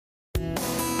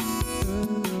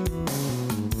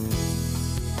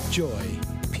Joy,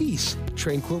 peace,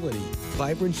 tranquility,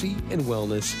 vibrancy, and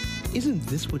wellness. Isn't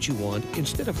this what you want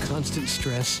instead of constant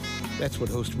stress? That's what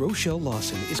host Rochelle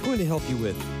Lawson is going to help you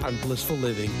with on Blissful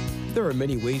Living. There are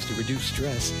many ways to reduce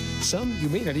stress, some you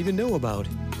may not even know about.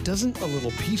 Doesn't a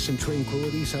little peace and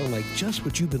tranquility sound like just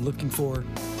what you've been looking for?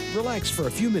 Relax for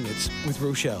a few minutes with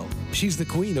Rochelle. She's the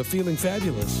queen of feeling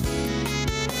fabulous.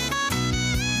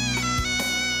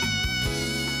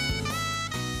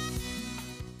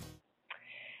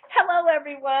 Hello,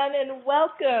 everyone, and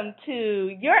welcome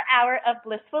to your hour of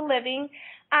Blissful Living.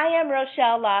 I am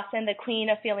Rochelle Lawson, the queen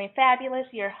of feeling fabulous,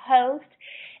 your host.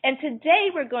 And today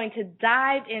we're going to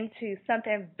dive into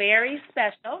something very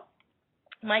special.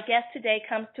 My guest today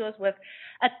comes to us with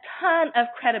a ton of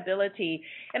credibility,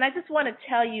 and I just want to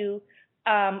tell you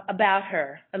about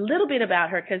her, a little bit about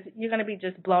her, because you're going to be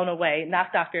just blown away,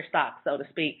 knocked off your socks, so to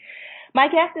speak. My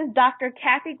guest is Dr.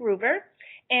 Kathy Gruber,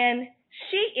 and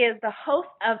she is the host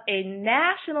of a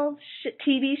national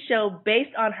TV show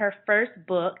based on her first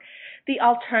book, The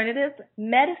Alternative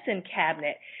Medicine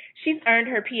Cabinet. She's earned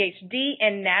her PhD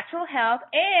in natural health,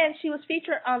 and she was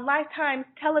featured on Lifetime's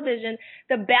television,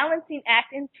 The Balancing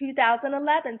Act, in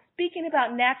 2011, speaking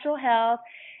about natural health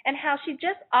and how she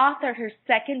just authored her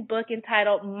second book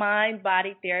entitled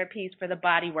Mind-Body Therapies for the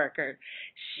Body Worker.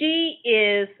 She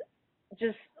is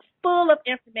just full of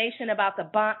information about the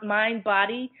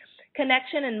mind-body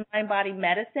connection and mind-body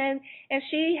medicine, and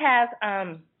she has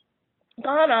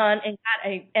gone on and got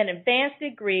an advanced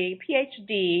degree,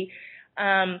 PhD,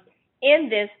 in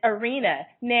this arena.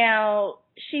 Now,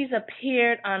 she's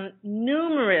appeared on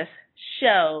numerous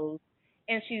shows,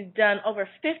 and she's done over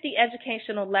 50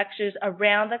 educational lectures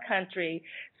around the country.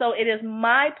 So it is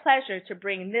my pleasure to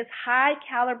bring this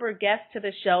high-caliber guest to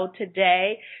the show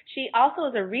today. She also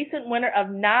is a recent winner of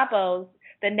NABO's,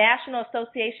 the National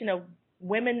Association of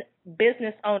Women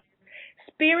Business Owners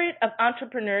Spirit of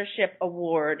Entrepreneurship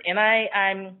Award, and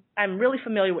I'm really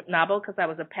familiar with NABO because I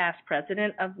was a past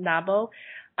president of NABO.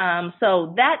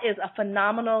 So that is a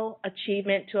phenomenal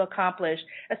achievement to accomplish,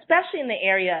 especially in the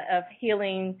area of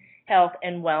healing, health,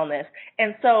 and wellness.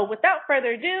 And so without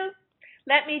further ado,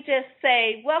 let me just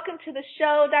say welcome to the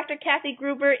show, Dr. Kathy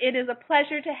Gruber. It is a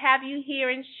pleasure to have you here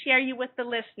and share you with the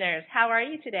listeners. How are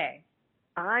you today?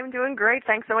 I'm doing great.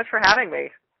 Thanks so much for having me.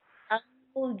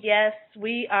 Oh, yes,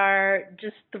 we are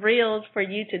just thrilled for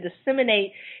you to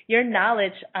disseminate your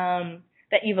knowledge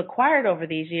that you've acquired over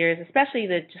these years, especially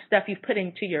the stuff you've put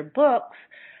into your books,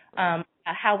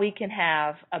 how we can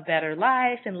have a better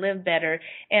life and live better.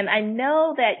 And I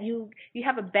know that you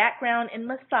have a background in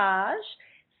massage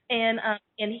and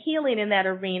in healing in that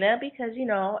arena because, you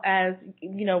know, as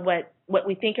you know, what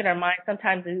we think in our mind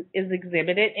sometimes is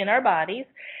exhibited in our bodies.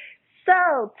 So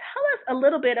tell us a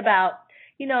little bit about,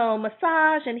 you know,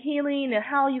 massage and healing and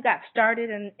how you got started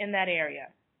in that area.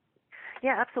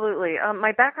 Yeah, absolutely.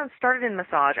 My background started in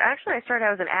massage. Actually, I started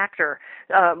out as an actor,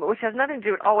 which has nothing to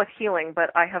do at all with healing, but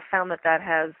I have found that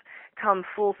has come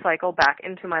full cycle back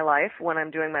into my life when I'm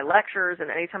doing my lectures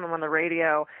and anytime I'm on the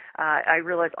radio. I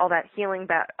realize all that healing,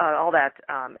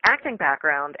 acting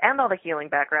background and all the healing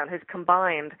background has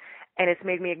combined, and it's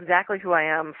made me exactly who I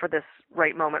am for this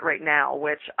right moment right now,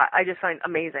 which I just find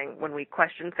amazing when we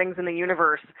question things in the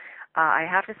universe. I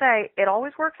have to say, it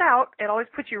always works out. It always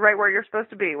puts you right where you're supposed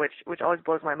to be, which always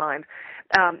blows my mind.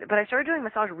 But I started doing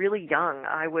massage really young.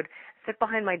 I would sit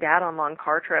behind my dad on long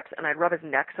car trips, and I'd rub his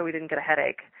neck so he didn't get a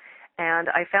headache. And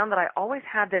I found that I always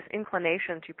had this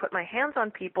inclination to put my hands on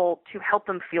people to help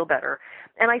them feel better.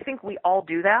 And I think we all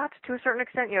do that to a certain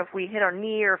extent. You know, if we hit our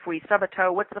knee or if we stub a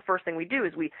toe, what's the first thing we do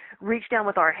is we reach down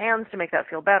with our hands to make that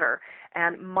feel better.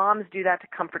 And moms do that to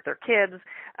comfort their kids.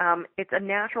 It's a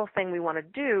natural thing we want to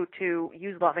do to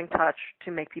use loving touch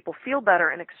to make people feel better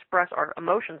and express our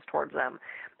emotions towards them.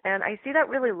 And I see that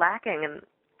really lacking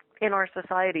in our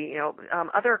society. You know,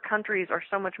 other countries are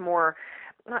so much more,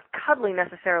 not cuddly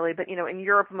necessarily, but, you know, in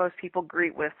Europe, most people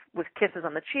greet with kisses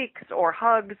on the cheeks or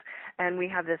hugs, and we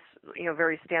have this, you know,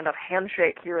 very stand-up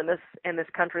handshake here in this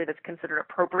country that's considered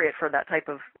appropriate for that type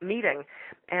of meeting,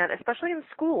 and especially in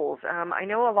schools. I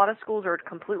know a lot of schools are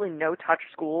completely no-touch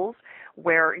schools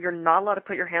where you're not allowed to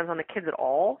put your hands on the kids at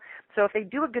all. So if they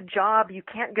do a good job, you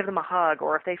can't give them a hug,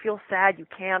 or if they feel sad, you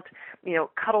can't, you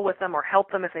know, cuddle with them or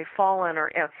help them if they've fallen,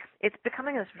 or, you know, it's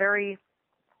becoming this very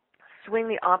swing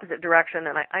the opposite direction,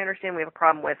 and I understand we have a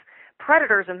problem with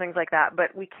predators and things like that,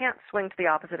 but we can't swing to the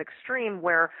opposite extreme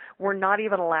where we're not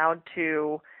even allowed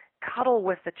to cuddle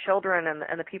with the children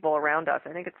and the people around us.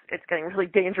 I think it's getting really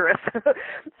dangerous.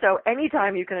 So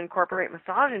anytime you can incorporate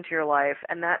massage into your life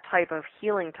and that type of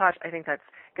healing touch, I think that's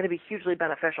going to be hugely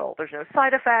beneficial. There's no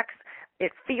side effects.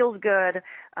 it feels good,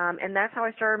 and that's how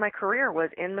I started my career, was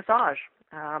in massage,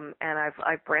 and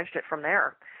I've branched it from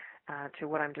there to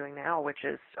what I'm doing now, which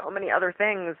is so many other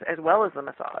things as well as the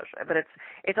massage. But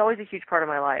it's always a huge part of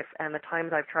my life, and the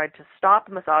times I've tried to stop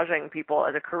massaging people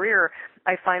as a career,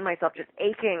 I find myself just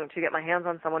aching to get my hands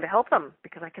on someone to help them,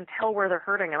 because I can tell where they're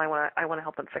hurting, and I want to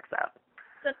help them fix that.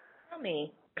 So tell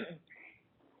me,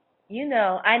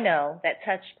 I know that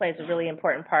touch plays a really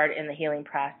important part in the healing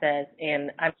process,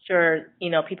 and I'm sure,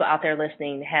 people out there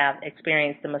listening have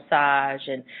experienced the massage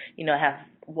and, have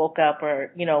woke up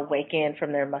or, wake in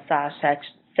from their massage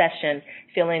session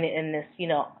feeling in this,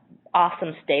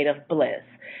 awesome state of bliss.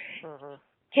 Mm-hmm.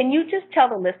 Can you just tell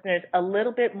the listeners a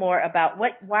little bit more about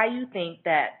why you think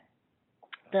that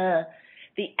the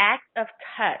act of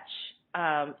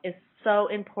touch is so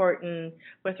important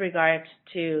with regards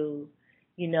to,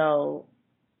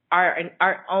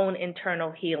 our own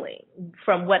internal healing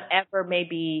from whatever may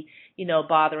be,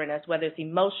 bothering us, whether it's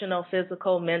emotional,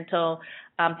 physical, mental.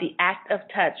 The act of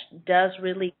touch does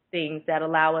release things that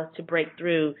allow us to break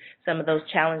through some of those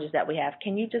challenges that we have.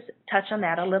 Can you just touch on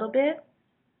that a little bit?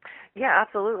 Yeah,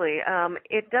 absolutely.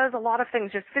 It does a lot of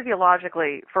things just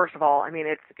physiologically, first of all. I mean,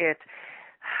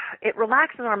 it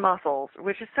relaxes our muscles,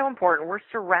 which is so important. We're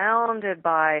surrounded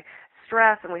by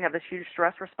stress, and we have this huge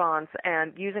stress response,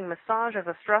 and using massage as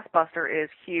a stress buster is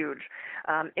huge.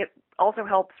 It also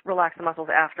helps relax the muscles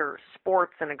after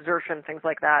sports and exertion, things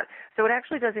like that. So it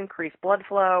actually does increase blood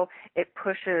flow. It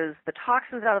pushes the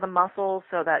toxins out of the muscles,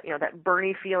 so that, that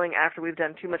burny feeling after we've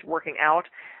done too much working out.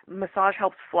 Massage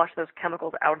helps flush those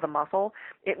chemicals out of the muscle.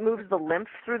 It moves the lymph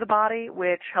through the body,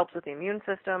 which helps with the immune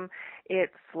system.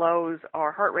 It slows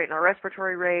our heart rate and our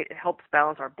respiratory rate. It helps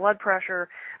balance our blood pressure.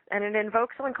 And it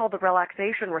invokes something called the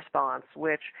relaxation response,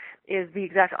 which is the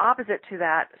exact opposite to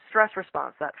that stress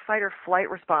response, that fight or flight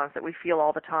response that we feel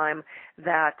all the time,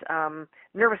 that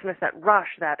nervousness, that rush,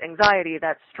 that anxiety,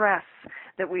 that stress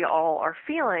that we all are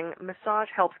feeling. Massage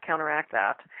helps counteract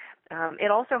that.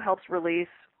 It also helps release,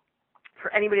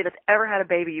 for anybody that's ever had a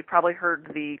baby, you've probably heard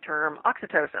the term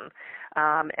oxytocin.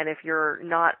 And if you're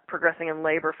not progressing in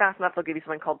labor fast enough, they'll give you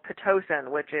something called Pitocin,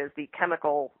 which is the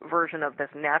chemical version of this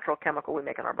natural chemical we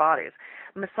make in our bodies.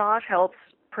 Massage helps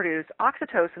produce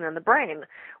oxytocin in the brain,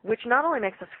 which not only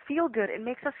makes us feel good, it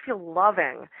makes us feel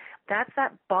loving. That's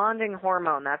that bonding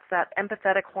hormone. That's that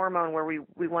empathetic hormone where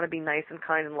we want to be nice and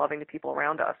kind and loving to people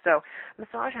around us. So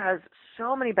massage has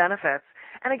so many benefits.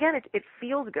 And again, it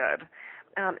feels good.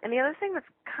 And the other thing that's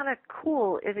kind of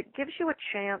cool is it gives you a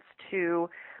chance to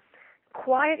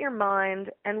quiet your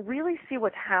mind and really see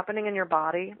what's happening in your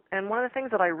body. And one of the things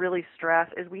that I really stress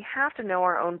is we have to know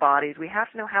our own bodies. We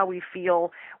have to know how we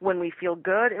feel when we feel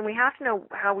good, and we have to know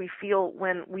how we feel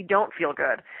when we don't feel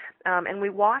good. And we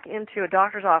walk into a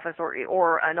doctor's office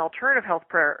or an alternative health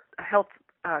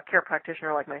care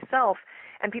practitioner like myself,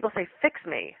 and people say, "Fix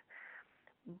me."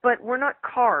 But we're not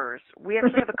cars. We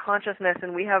actually have a consciousness,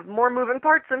 and we have more moving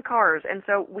parts than cars. And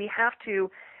so we have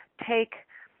to take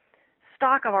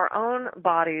stock of our own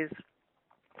bodies,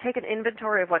 take an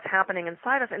inventory of what's happening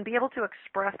inside us, and be able to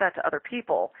express that to other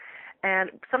people. And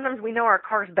sometimes we know our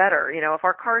cars better. If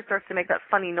our car starts to make that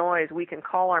funny noise, we can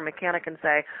call our mechanic and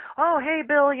say, "Oh, hey,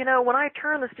 Bill, when I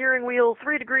turn the steering wheel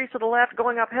 3 degrees to the left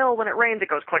going uphill when it rains, it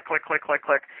goes click, click, click, click,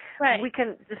 click." Right. We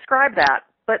can describe that.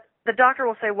 But the doctor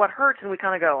will say, "What hurts?" And we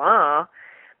kind of go,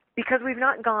 because we've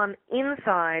not gone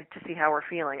inside to see how we're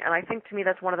feeling. And I think, to me,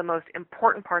 that's one of the most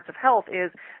important parts of health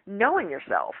is knowing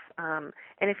yourself. And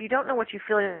if you don't know what you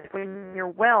feel like when you're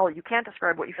well, you can't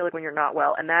describe what you feel like when you're not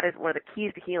well. And that is one of the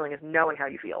keys to healing, is knowing how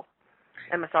you feel.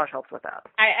 And massage helps with that.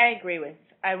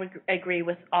 I would agree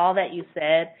with all that you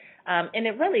said. And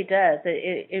it really does.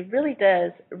 It really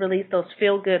does release those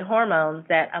feel-good hormones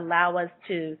that allow us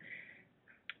to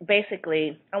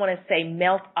basically, I want to say,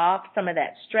 melt off some of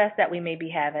that stress that we may be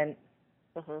having,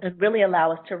 and really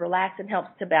allow us to relax and helps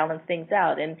to balance things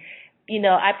out. And,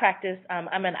 I practice,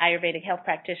 I'm an Ayurvedic health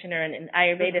practitioner, and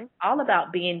Ayurveda is all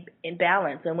about being in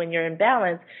balance. And when you're in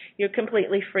balance, you're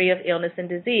completely free of illness and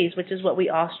disease, which is what we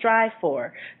all strive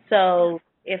for. So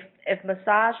if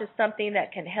massage is something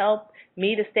that can help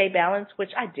me to stay balanced,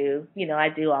 which I do, I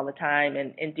do all the time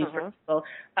and do for people,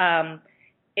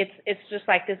 it's just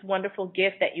like this wonderful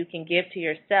gift that you can give to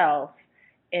yourself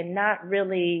and not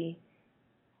really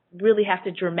have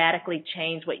to dramatically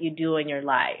change what you do in your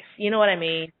life. You know what I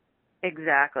mean?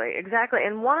 Exactly.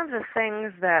 And one of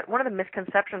the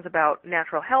misconceptions about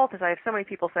natural health is I have so many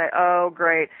people say, oh,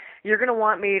 great, you're going to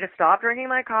want me to stop drinking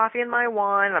my coffee and my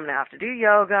wine, I'm going to have to do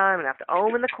yoga, I'm going to have to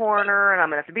ohm in the corner, and I'm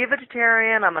going to have to be a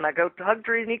vegetarian, I'm going to go hug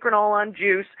trees and eat granola and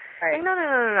juice. Right. Like,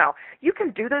 no. You can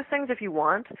do those things if you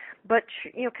want, but,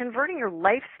 converting your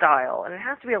lifestyle, and it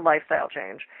has to be a lifestyle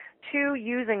change, to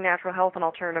using natural health and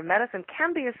alternative medicine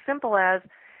can be as simple as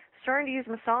starting to use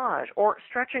massage or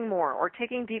stretching more or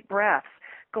taking deep breaths,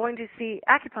 going to see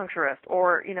acupuncturist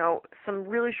or, some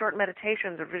really short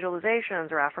meditations or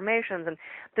visualizations or affirmations. And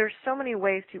there's so many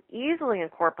ways to easily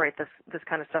incorporate this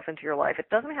kind of stuff into your life.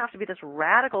 It doesn't have to be this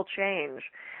radical change.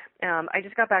 I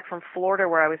just got back from Florida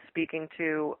where I was speaking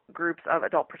to groups of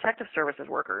adult protective services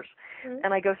workers,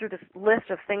 and I go through this list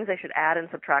of things they should add and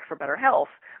subtract for better health.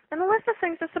 And the list of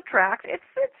things to subtract, it's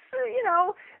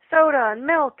soda and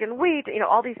milk and wheat,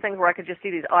 all these things where I could just see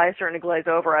these eyes starting to glaze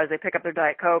over as they pick up their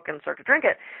Diet Coke and start to drink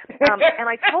it. And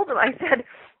I told them, I said,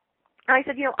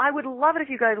 I would love it if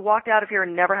you guys walked out of here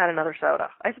and never had another soda.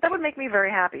 I said, that would make me very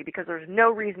happy because there's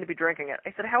no reason to be drinking it.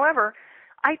 I said, however,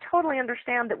 I totally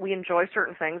understand that we enjoy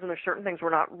certain things and there's certain things we're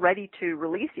not ready to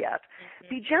release yet.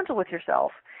 Mm-hmm. Be gentle with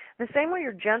yourself. The same way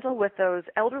you're gentle with those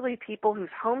elderly people whose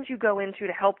homes you go into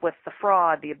to help with the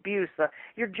fraud, the abuse,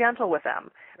 you're gentle with them.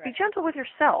 Right. Be gentle with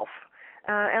yourself.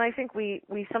 And I think we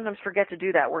sometimes forget to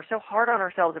do that. We're so hard on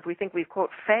ourselves if we think we've, quote,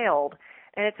 failed.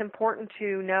 And it's important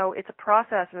to know it's a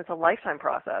process and it's a lifetime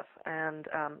process. And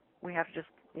we have to just,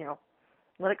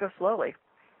 let it go slowly.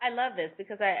 I love this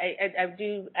because I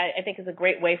think it's a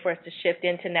great way for us to shift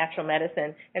into natural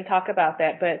medicine and talk about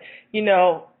that. But,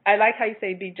 I like how you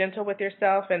say be gentle with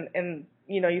yourself and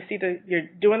you see you're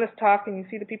doing this talk and you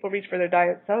see the people reach for their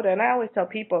diet soda. And I always tell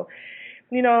people,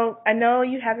 I know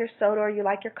you have your soda or you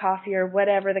like your coffee or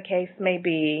whatever the case may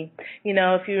be.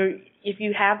 If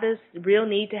you have this real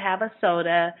need to have a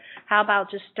soda, how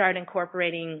about just start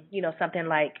incorporating, something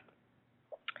like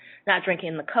not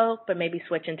drinking the Coke, but maybe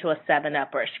switching to a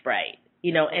 7-Up or a Sprite,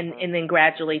 and then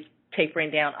gradually tapering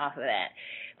down off of that.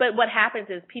 But what happens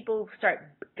is people start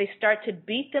to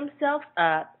beat themselves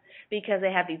up because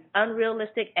they have these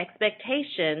unrealistic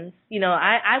expectations.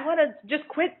 I want to just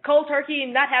quit cold turkey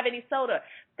and not have any soda.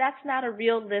 That's not a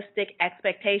realistic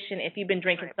expectation if you've been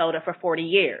drinking soda for 40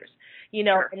 years.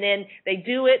 And then they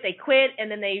do it, they quit, and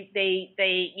then they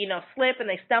slip and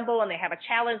they stumble and they have a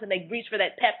challenge and they reach for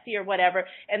that Pepsi or whatever,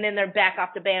 and then they're back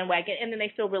off the bandwagon, and then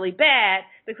they feel really bad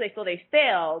because they feel they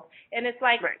failed. And it's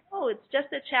like, oh, it's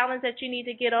just a challenge that you need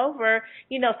to get over.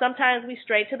 Sometimes we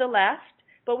stray to the left,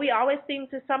 but we always seem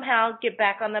to somehow get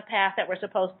back on the path that we're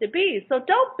supposed to be. So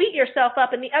don't beat yourself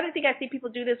up. And the other thing I see people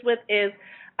do this with is,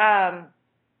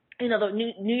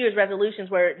 the New Year's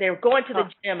resolutions where they're going to the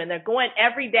gym and they're going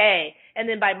every day, and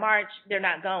then by March they're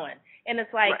not going. And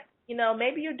it's like,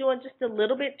 maybe you're doing just a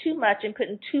little bit too much and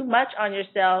putting too much on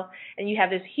yourself, and you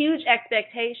have this huge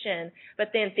expectation, but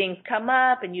then things come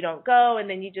up and you don't go, and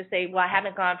then you just say, well, I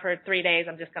haven't gone for 3 days,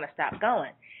 I'm just going to stop going.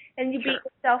 And you beat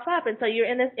yourself up, and so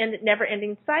you're in this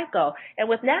never-ending cycle. And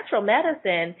with natural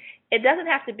medicine, it doesn't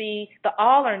have to be the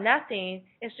all or nothing.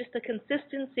 It's just the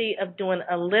consistency of doing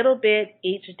a little bit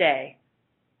each day.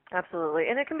 Absolutely.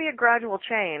 And it can be a gradual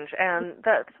change. And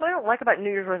that's what I don't like about New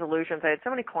Year's resolutions. I had so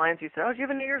many clients who said, oh, do you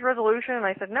have a New Year's resolution? And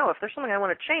I said, no, if there's something I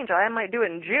want to change, I might do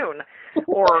it in June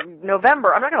or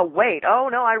November. I'm not going to wait. Oh,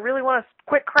 no, I really want to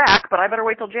quit crack, but I better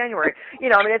wait till January.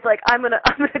 It's like I'm gonna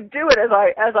do it as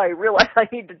I realize I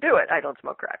need to do it. I don't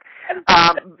smoke crack.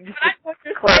 Just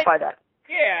to clarify that.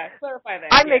 Yeah, clarify that.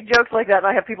 I make jokes like that, and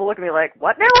I have people look at me like,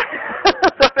 what now?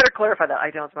 So I better clarify that. I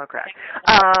don't smoke crack.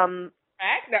 Crack?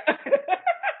 No.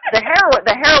 The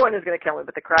heroin is going to kill me,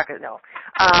 but the crack is no.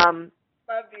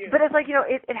 Love you. But it's like,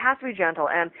 it has to be gentle.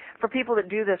 And for people that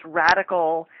do this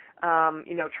radical,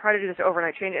 try to do this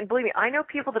overnight change, and believe me, I know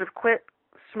people that have quit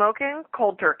smoking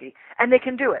cold turkey, and they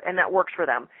can do it, and that works for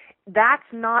them. That's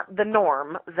not the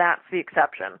norm. That's the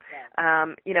exception. Yeah.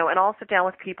 And I'll sit down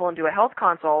with people and do a health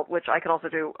consult, which I can also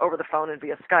do over the phone and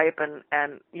via Skype, and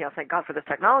thank God for this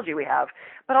technology we have.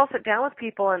 But I'll sit down with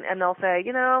people, and they'll say,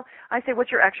 I say,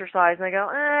 what's your exercise? And they go,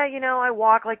 I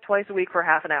walk like twice a week for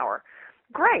half an hour.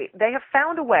 Great. They have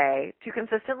found a way to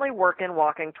consistently work in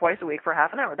walking twice a week for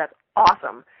half an hour. That's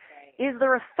awesome. Right. Is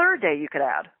there a third day you could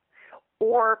add?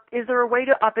 Or is there a way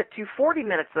to up it to 40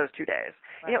 minutes those 2 days?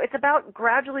 Right. It's about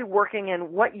gradually working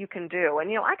in what you can do. And,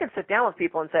 I can sit down with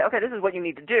people and say, okay, this is what you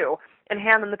need to do, and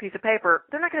hand them the piece of paper.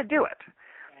 They're not going to do it.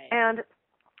 Right. And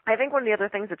I think one of the other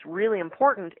things that's really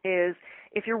important is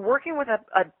if you're working with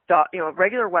a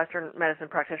regular Western medicine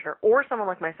practitioner or someone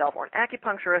like myself or an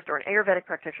acupuncturist or an Ayurvedic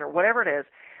practitioner, whatever it is,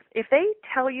 if they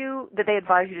tell you that they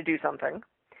advise you to do something,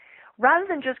 rather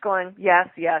than just going, yes,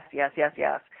 yes, yes, yes,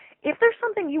 yes. If there's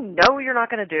something you know you're not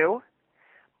going to do,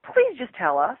 please just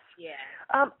tell us. Yeah.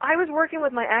 I was working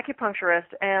with my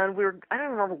acupuncturist, and I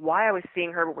don't remember why I was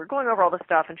seeing her, but we were going over all this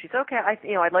stuff, and she said, okay,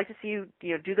 I'd like to see you,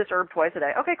 do this herb twice a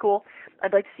day. Okay, cool.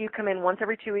 I'd like to see you come in once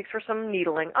every 2 weeks for some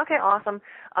needling. Okay, awesome.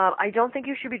 I don't think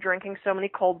you should be drinking so many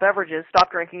cold beverages.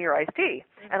 Stop drinking your iced tea.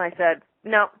 Mm-hmm. And I said,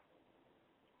 no.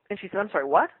 And she said, I'm sorry,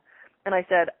 what? And I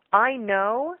said, I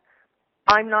know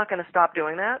I'm not going to stop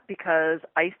doing that because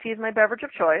iced tea is my beverage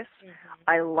of choice. Mm-hmm.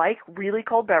 I like really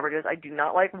cold beverages. I do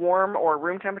not like warm or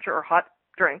room temperature or hot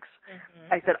drinks.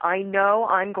 Mm-hmm. I said, I know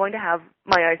I'm going to have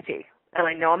my iced tea, and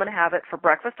I know I'm going to have it for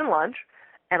breakfast and lunch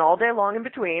and all day long in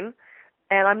between,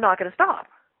 and I'm not going to stop.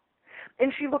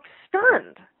 And she looked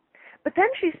stunned. But then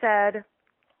she said,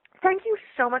 thank you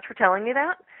so much for telling me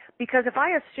that, because if I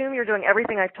assume you're doing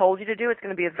everything I've told you to do, it's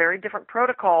going to be a very different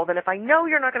protocol than if I know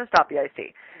you're not going to stop the iced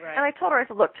tea. Right. And I told her, I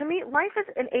said, look, to me, life is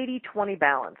an 80-20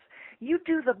 balance. You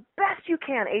do the best you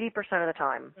can 80% of the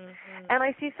time. Mm-hmm. And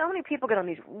I see so many people get on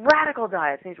these radical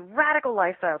diets, these radical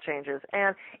lifestyle changes,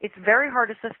 and it's very hard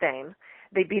to sustain.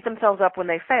 They beat themselves up when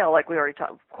they fail, like we already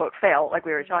quote, fail, like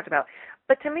we already talked about.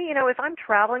 But to me, if I'm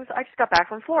traveling, so I just got back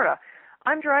from Florida.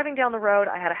 I'm driving down the road.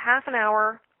 I had a half an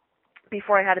hour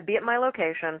before I had to be at my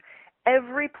location.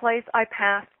 Every place I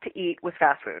passed to eat was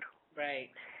fast food. Right.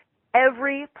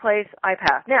 Every place I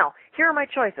passed. Now, here are my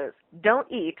choices. Don't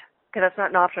eat, because that's not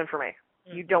an option for me.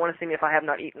 You don't want to see me if I have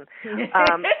not eaten.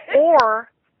 Or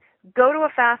go to a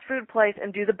fast food place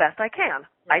and do the best I can.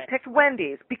 Right. I picked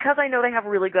Wendy's because I know they have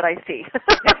really good iced tea.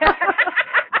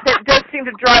 That does seem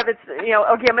to drive its,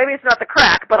 okay, maybe it's not the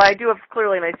crack, but I do have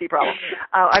clearly an iced tea problem.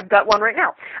 I've got one right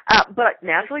now. But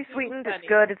naturally sweetened, it's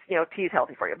good, it's, tea's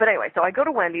healthy for you. But anyway, so I go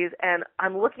to Wendy's, and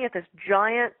I'm looking at this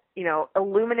giant,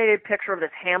 illuminated picture of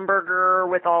this hamburger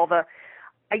with all the,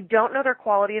 I don't know their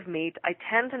quality of meat. I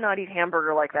tend to not eat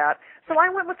hamburger like that. So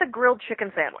I went with a grilled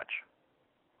chicken sandwich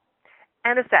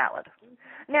and a salad.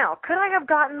 Now, could I have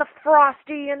gotten the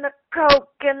Frosty and the Coke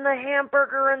and the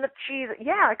hamburger and the cheese?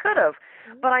 Yeah, I could have.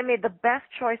 But I made the best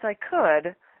choice I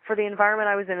could for the environment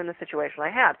I was in the situation I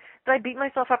had. Did I beat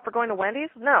myself up for going to Wendy's?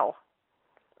 No.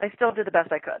 I still did the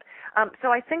best I could. So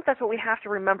I think that's what we have to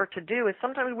remember to do is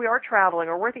sometimes we are traveling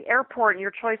or we're at the airport and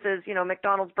your choice is,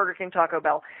 McDonald's, Burger King, Taco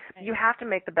Bell. Right. You have to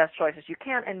make the best choices you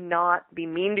can and not be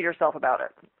mean to yourself about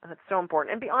it. That's so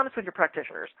important. And be honest with your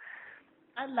practitioners.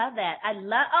 I love that. I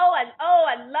love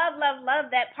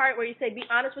that part where you say be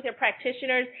honest with your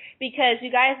practitioners, because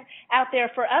you guys out there,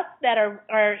 for us that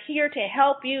are here to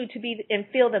help you to be and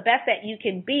feel the best that you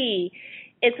can be,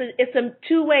 it's a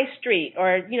two-way street,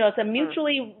 or it's a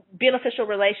mutually beneficial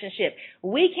relationship.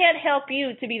 We can't help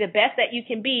you to be the best that you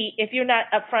can be if you're not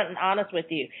upfront and honest with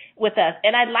us.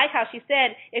 And I like how she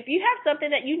said, if you have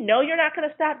something that you're not going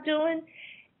to stop doing,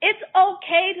 it's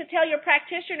okay to tell your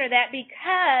practitioner that,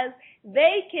 because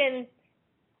they can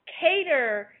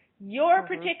cater your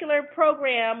particular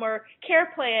program or care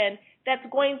plan that's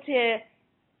going to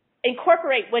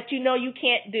incorporate what you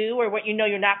can't do or what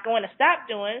you're not going to stop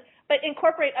doing, but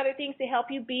incorporate other things to help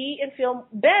you be and feel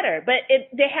better. But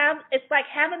it's like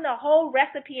having the whole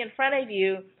recipe in front of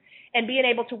you and being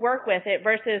able to work with it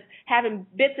versus having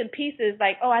bits and pieces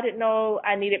like, oh, I didn't know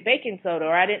I needed baking soda,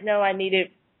 or I didn't know I needed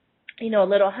a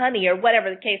little honey, or whatever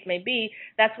the case may be.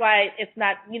 That's why it's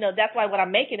not, that's why what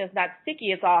I'm making is not sticky.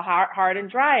 It's all hard and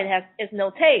dry. It's no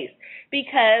taste,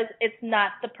 because it's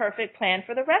not the perfect plan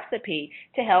for the recipe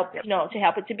to help, to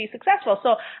help it to be successful.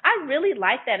 So I really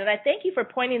like that. And I thank you for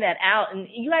pointing that out. And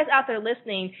you guys out there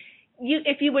listening,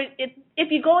 if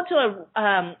you go into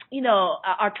a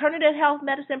alternative health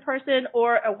medicine person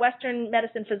or a Western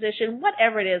medicine physician,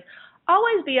 whatever it is,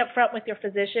 always be upfront with your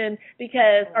physician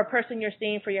or person you're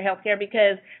seeing for your health care,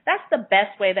 because that's the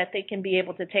best way that they can be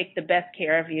able to take the best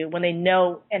care of you when they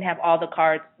know and have all the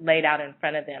cards laid out in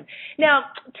front of them. Now,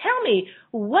 tell me,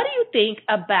 what do you think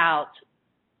about,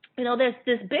 there's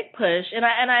this big push, and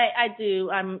I'm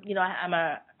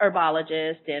a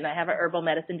herbologist and I have a herbal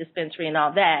medicine dispensary and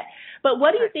all that. But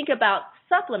what do you think about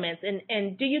supplements,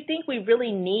 and do you think we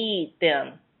really need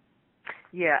them?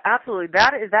 Yeah, absolutely.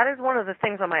 That is one of the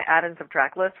things on my add and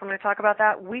subtract list when I talk about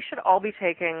that. We should all be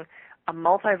taking a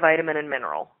multivitamin and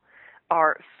mineral.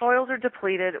 Our soils are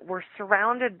depleted. We're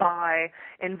surrounded by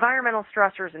environmental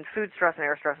stressors and food stress and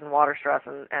air stress and water stress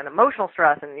and emotional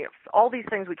stress and all these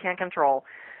things we can't control.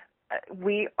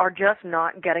 We are just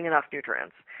not getting enough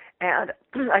nutrients. And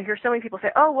I hear so many people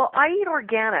say, oh, well, I eat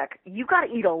organic. You got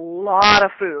to eat a lot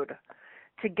of food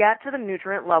to get to the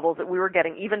nutrient levels that we were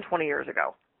getting even 20 years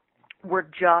ago. We're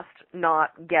just not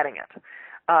getting it,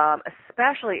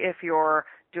 especially if you're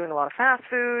doing a lot of fast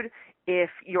food, if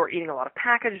you're eating a lot of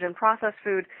packaged and processed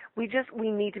food, we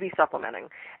need to be supplementing.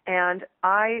 And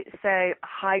I say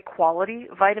high quality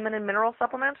vitamin and mineral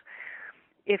supplement.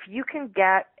 If you can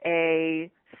get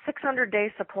a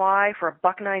 600-day supply for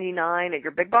 $1.99 at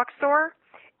your big box store,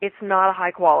 it's not a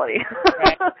high quality.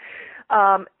 Right.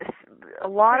 A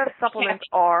lot of supplements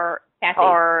are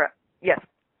yes.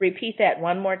 Repeat that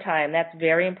one more time. That's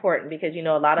very important because a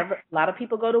lot of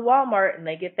people go to Walmart and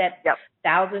they get that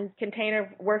 1,000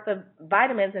 container worth of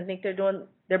vitamins and think they're doing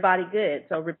their body good.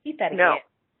 So repeat that again. No.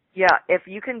 Yeah, if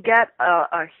you can get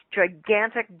a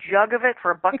gigantic jug of it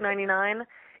for $1.99,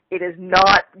 it is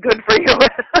not good for you.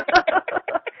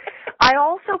 I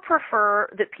also prefer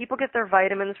that people get their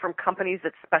vitamins from companies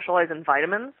that specialize in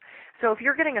vitamins. So if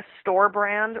you're getting a store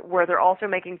brand where they're also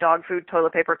making dog food,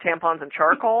 toilet paper, tampons, and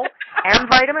charcoal and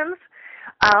vitamins,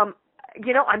 I'm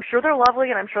sure they're lovely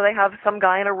and I'm sure they have some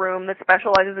guy in a room that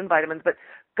specializes in vitamins, but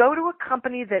go to a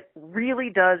company that really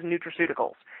does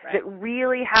nutraceuticals, right, that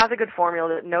really has a good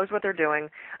formula, that knows what they're doing.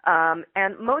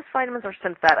 And most vitamins are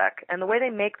synthetic, and the way they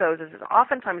make those is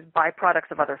oftentimes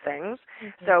byproducts of other things.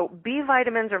 Mm-hmm. So B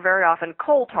vitamins are very often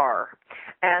coal tar,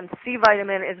 and C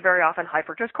vitamin is very often high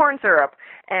fructose corn syrup,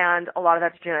 and a lot of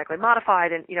that's genetically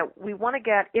modified. And, we want to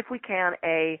get, if we can,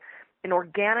 an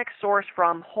organic source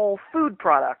from whole food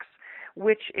products,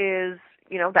 which is,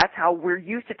 that's how we're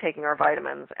used to taking our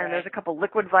vitamins. And right, there's a couple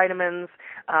liquid vitamins,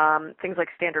 things like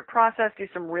Standard Process do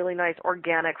some really nice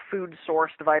organic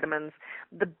food-sourced vitamins,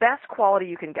 the best quality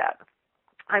you can get.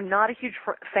 I'm not a huge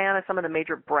fan of some of the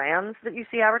major brands that you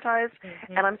see advertised.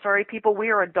 Mm-hmm. And I'm sorry, people, we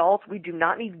are adults. We do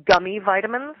not need gummy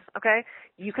vitamins, okay?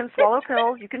 You can swallow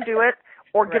pills. You can do it.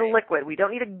 Or get a liquid. We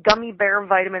don't need a gummy bear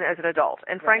vitamin as an adult.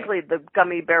 And frankly, the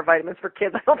gummy bear vitamins for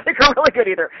kids I don't think are really good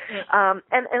either.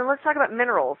 And let's talk about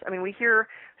minerals. I mean, we hear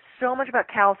so much about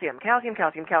calcium.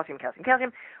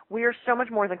 We are so much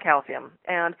more than calcium.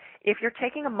 And if you're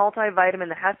taking a multivitamin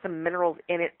that has some minerals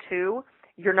in it too,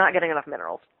 you're not getting enough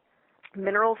minerals.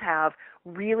 Minerals have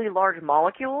really large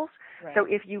molecules. Right. So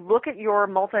if you look at your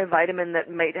multivitamin that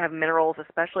may have minerals,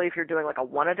 especially if you're doing like a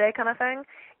one-a-day kind of thing,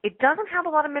 it doesn't have a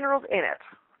lot of minerals in it.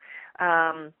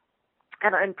 And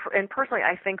personally,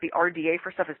 I think the RDA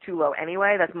for stuff is too low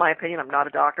anyway. That's my opinion. I'm not a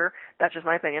doctor. That's just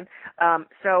my opinion.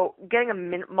 So getting a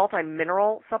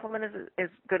multi-mineral supplement is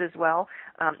good as well.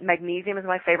 Magnesium is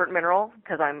my favorite mineral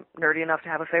because I'm nerdy enough to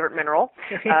have a favorite mineral.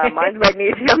 Mine's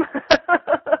magnesium.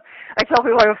 I tell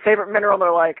people I have a favorite mineral, and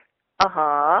they're like,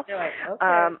 uh-huh. They're like,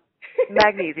 okay.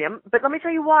 Magnesium, but let me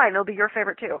tell you why, and it'll be your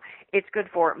favorite too. It's good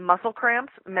for muscle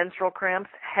cramps, menstrual cramps,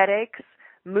 headaches,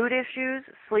 mood issues,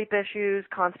 sleep issues,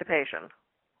 constipation.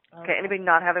 Okay, anybody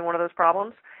not having one of those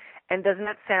problems? And doesn't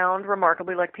it sound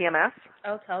remarkably like PMS?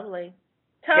 Oh, totally.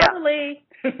 Totally.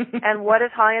 Yeah. And what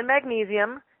is high in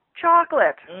magnesium?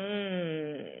 Chocolate.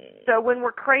 So when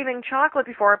we're craving chocolate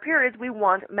before our periods, we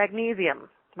want magnesium.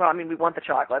 Well, I mean, we want the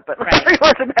chocolate, but right, we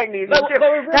want the magnesium too. But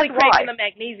we're really craving the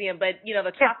magnesium, but,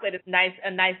 the chocolate is a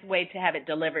nice way to have it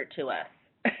delivered to us.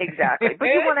 Exactly. But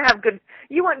you want to have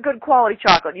you want good quality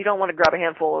chocolate. You don't want to grab a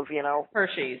handful of,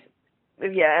 Hershey's.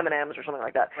 Yeah, M&Ms or something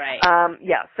like that. Right.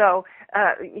 So,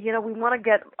 we want to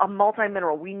get a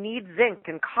multi-mineral. We need zinc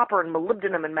and copper and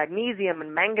molybdenum and magnesium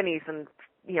and manganese and,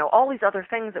 all these other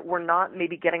things that we're not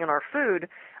maybe getting in our food,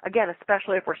 again,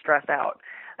 especially if we're stressed out.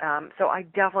 So I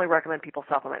definitely recommend people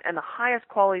supplement. And the highest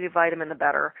quality vitamin, the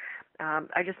better.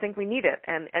 I just think we need it.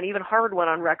 And even Harvard went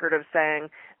on record of saying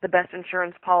the best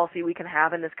insurance policy we can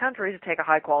have in this country is to take a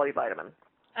high-quality vitamin.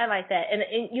 I like that.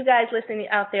 And you guys listening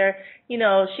out there,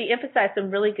 she emphasized some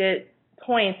really good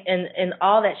points in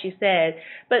all that she said.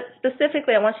 But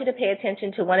specifically, I want you to pay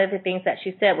attention to one of the things that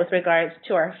she said with regards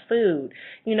to our food.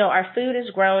 Our food is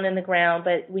grown in the ground,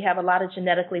 but we have a lot of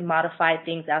genetically modified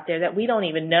things out there that we don't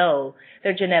even know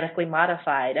they're genetically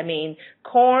modified. I mean,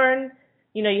 corn,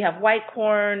 you have white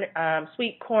corn,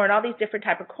 sweet corn, all these different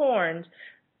type of corns.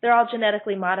 They're all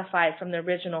genetically modified from the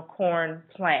original corn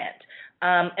plant.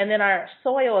 And then our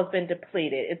soil has been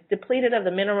depleted. It's depleted of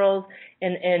the minerals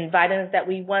and vitamins that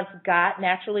we once got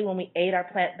naturally when we ate our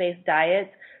plant-based diets.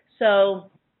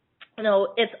 So,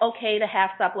 it's okay to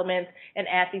have supplements and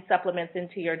add these supplements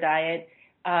into your diet,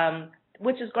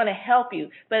 which is going to help you.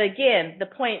 But again, the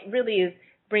point really is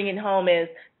bringing home is,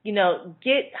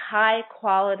 get high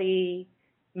quality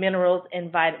minerals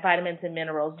and vitamins and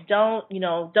minerals. Don't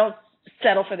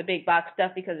settle for the big box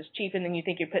stuff because it's cheap, and then you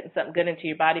think you're putting something good into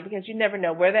your body, because you never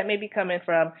know where that may be coming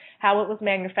from, how it was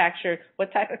manufactured,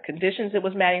 what type of conditions it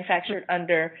was manufactured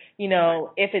under,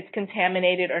 if it's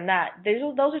contaminated or not.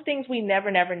 Those are things we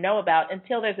never know about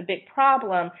until there's a big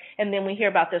problem, and then we hear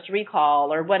about this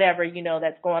recall or whatever,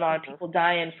 that's going on, people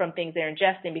dying from things they're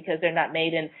ingesting because they're not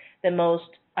made in the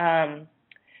most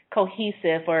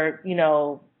cohesive or,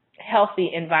 healthy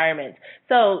environment.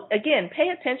 So again, pay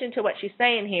attention to what she's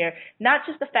saying here, not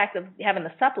just the fact of having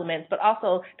the supplements, but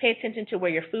also pay attention to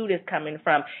where your food is coming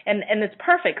from. And it's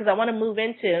perfect because I want to move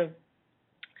into,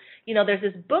 there's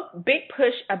this big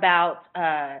push about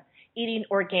eating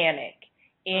organic,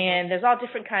 and there's all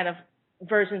different kind of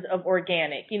versions of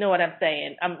organic. You know what I'm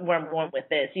saying? Where I'm going with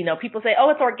this. People say, oh,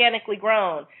 it's organically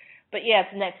grown, but yeah,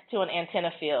 it's next to an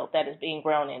antenna field that is being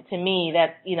grown in. To me,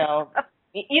 that's, you know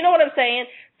what I'm saying?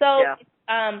 So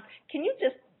can you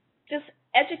just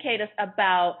educate us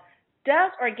about,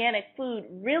 does organic food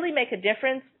really make a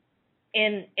difference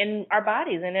in our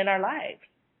bodies and in our lives?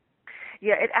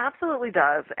 Yeah, it absolutely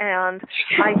does. And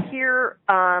I hear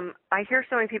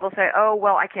so many people say, "Oh,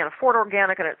 well, I can't afford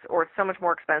organic, and it's so much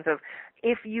more expensive."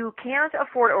 If you can't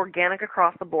afford organic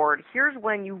across the board, here's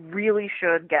when you really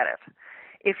should get it.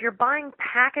 If you're buying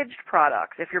packaged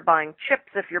products, if you're buying chips,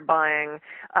 if you're buying,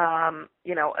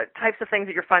 types of things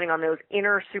that you're finding on those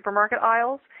inner supermarket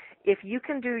aisles, if you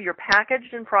can do your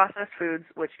packaged and processed foods,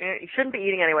 which you shouldn't be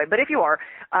eating anyway, but if you are,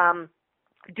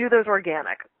 do those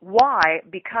organic. Why?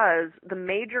 Because the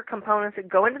major components that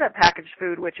go into that packaged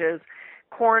food, which is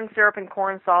corn syrup and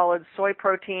corn solids, soy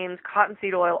proteins,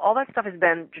 cottonseed oil, all that stuff has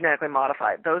been genetically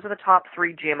modified. Those are the top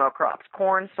 3 GMO crops: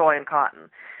 corn, soy, and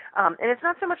cotton. And it's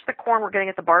not so much the corn we're getting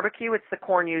at the barbecue, it's the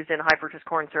corn used in high fructose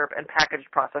corn syrup and packaged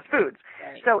processed foods.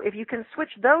 Right. So if you can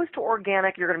switch those to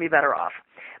organic, you're going to be better off.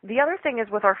 The other thing is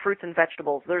with our fruits and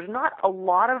vegetables, there's not a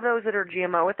lot of those that are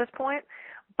GMO at this point,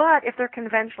 but if they're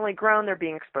conventionally grown, they're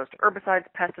being exposed to herbicides,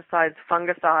 pesticides,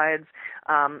 fungicides,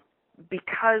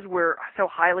 because we're so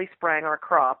highly spraying our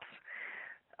crops.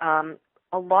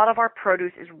 A lot of our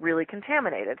produce is really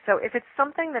contaminated. So if it's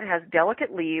something that has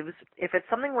delicate leaves, if it's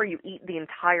something where you eat the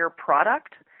entire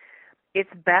product, it's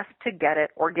best to get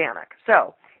it organic.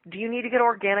 So do you need to get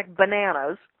organic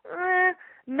bananas?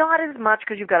 Not as much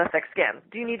because you've got a thick skin.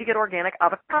 Do you need to get organic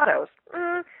avocados?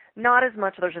 Not as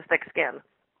much, there's a thick skin.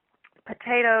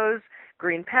 Potatoes,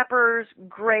 green peppers,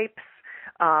 grapes,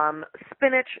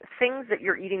 spinach, things that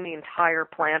you're eating the entire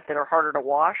plant that are harder to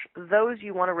wash, those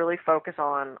you want to really focus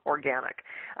on organic.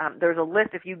 There's a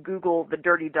list, if you Google the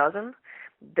Dirty Dozen,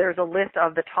 there's a list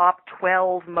of the top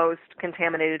 12 most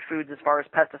contaminated foods as far as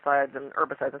pesticides and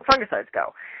herbicides and fungicides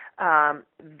go.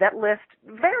 That list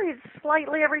varies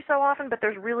slightly every so often, but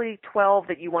there's really 12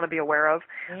 that you want to be aware of.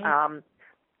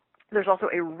 There's also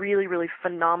a really, really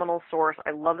phenomenal source.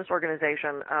 I love this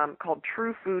organization called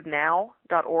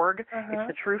TrueFoodNow.org. It's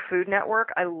the True Food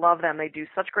Network. I love them. They do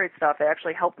such great stuff. They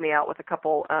actually helped me out with a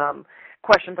couple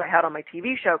questions I had on my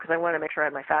TV show because I wanted to make sure I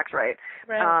had my facts right.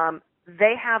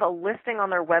 They have a listing on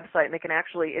their website, and they can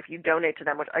actually, if you donate to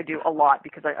them, which I do a lot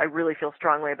because I really feel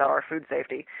strongly about our food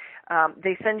safety,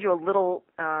 they send you a little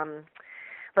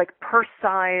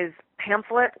purse-size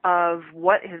pamphlet of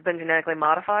what has been genetically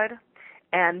modified.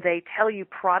 And they tell you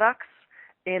products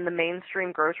in the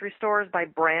mainstream grocery stores by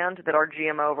brand that are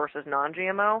GMO versus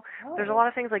non-GMO. There's a lot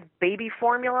of things like baby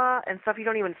formula and stuff you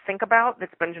don't even think about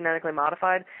that's been genetically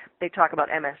modified. They talk about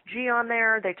MSG on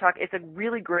there. It's a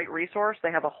really great resource.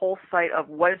 They have a whole site of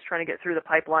what is trying to get through the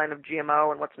pipeline of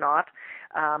GMO and what's not.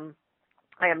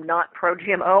 I am not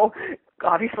pro-GMO,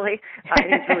 obviously. I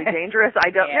think it's really dangerous.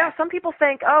 I don't. Yeah. Some people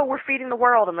think, oh, we're feeding the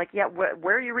world. I'm like, yeah,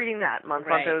 where are you reading that?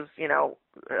 Monsanto's,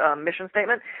 mission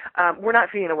statement. We're not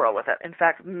feeding the world with it. In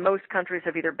fact, most countries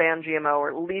have either banned GMO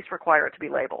or at least require it to be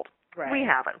labeled. Right. We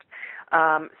haven't.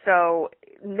 So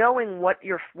knowing what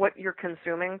you're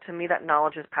consuming, to me, that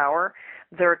knowledge is power.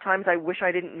 There are times I wish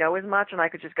I didn't know as much, and I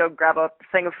could just go grab a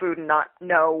thing of food and not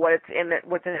know what's in it,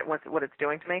 what it's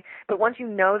doing to me. But once you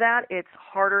know that, it's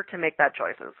harder to make bad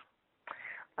choices.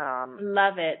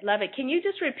 Love it. Can you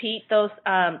just repeat those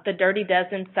the Dirty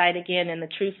Dozen site again and the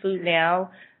True Food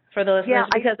Now for the listeners?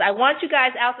 Because I want you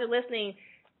guys out there listening,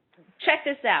 check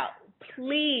this out.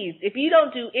 Please, if you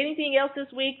don't do anything else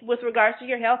this week with regards to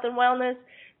your health and wellness,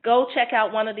 go check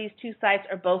out one of these 2 sites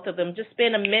or both of them. Just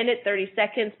spend a minute, 30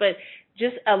 seconds, but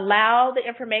just allow the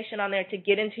information on there to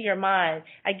get into your mind.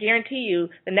 I guarantee you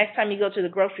the next time you go to the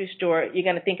grocery store, you're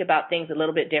going to think about things a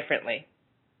little bit differently.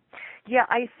 Yeah,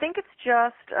 I think it's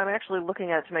just, I'm actually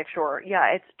looking at it to make sure.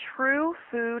 Yeah, it's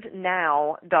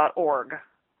truefoodnow.org.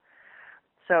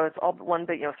 So it's all one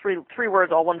big, three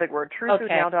words, all one big word,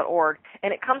 truefoodnow.org.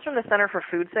 And it comes from the Center for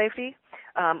Food Safety.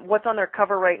 What's on their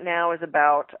cover right now is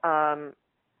about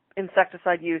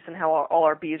insecticide use and how all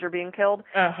our bees are being killed.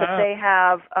 But they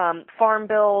have farm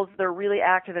bills. They're really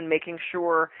active in making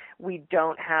sure we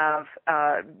don't have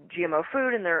GMO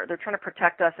food, and they're trying to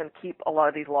protect us and keep a lot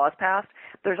of these laws passed.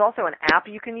 There's also an app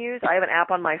you can use. I have an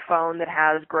app on my phone that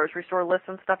has grocery store lists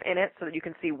and stuff in it so that you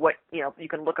can see what, you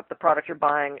can look up the product you're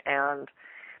buying and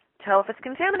tell if it's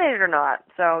contaminated or not.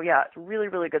 So yeah, it's really,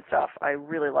 really good stuff. I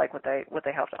really like what they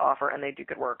have to offer, and they do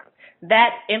good work. That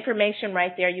information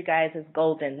right there, you guys, is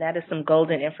golden. That is some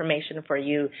golden information for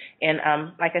you. And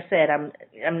like I said, I'm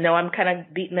kind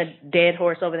of beating a dead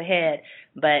horse over the head,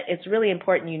 but it's really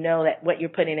important you know that what you're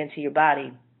putting into your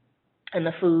body and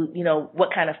the food, what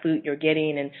kind of food you're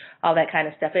getting and all that kind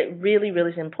of stuff. It really,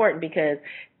 really is important because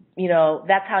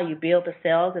that's how you build the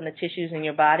cells and the tissues in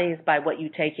your body is by what you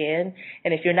take in.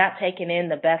 And if you're not taking in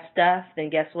the best stuff, then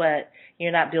guess what?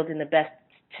 You're not building the best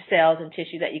cells and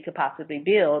tissue that you could possibly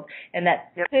build. And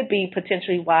that could be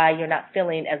potentially why you're not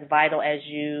feeling as vital as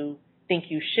you think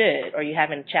you should, or you're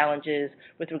having challenges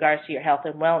with regards to your health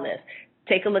and wellness.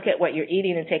 Take a look at what you're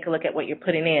eating and take a look at what you're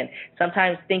putting in.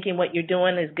 Sometimes thinking what you're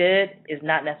doing is good is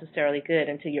not necessarily good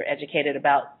until you're educated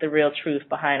about the real truth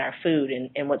behind our food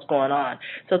and what's going on.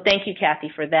 So thank you,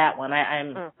 Kathy, for that one. I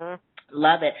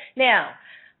love it. Now,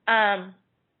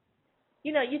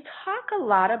 you talk a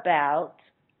lot about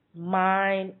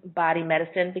mind-body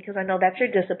medicine because I know that's your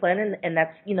discipline and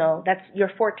that's, that's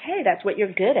your forte. That's what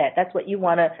you're good at. That's what you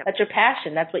want to, that's your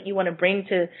passion. That's what you want to bring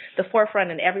to the forefront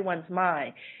in everyone's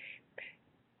mind.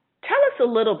 Tell us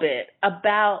a little bit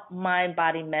about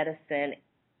mind-body medicine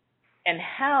and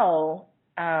how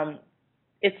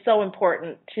it's so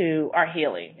important to our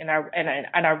healing and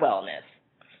our wellness.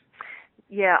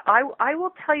 Yeah, I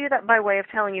will tell you that by way of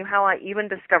telling you how I even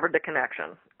discovered the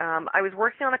connection. I was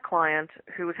working on a client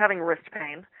who was having wrist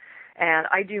pain, and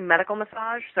I do medical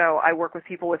massage, so I work with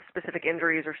people with specific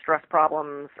injuries or stress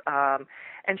problems,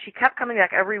 and she kept coming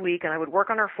back every week, and I would work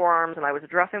on her forearms, and I was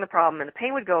addressing the problem, and the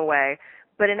pain would go away.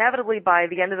 But inevitably, by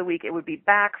the end of the week, it would be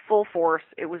back full force.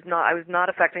 I was not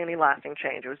affecting any lasting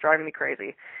change. It was driving me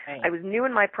crazy. Right. I was new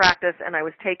in my practice, and I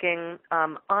was taking I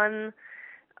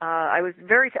was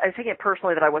taking it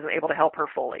personally that I wasn't able to help her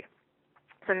fully.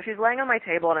 So she was laying on my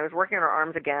table, and I was working on her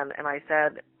arms again, and I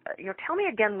said, tell me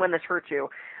again when this hurts you.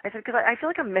 I said, because I feel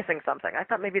like I'm missing something. I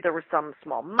thought maybe there was some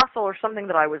small muscle or something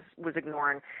that I was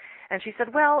ignoring. And she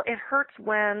said, well, it hurts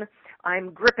when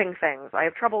I'm gripping things. I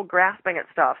have trouble grasping at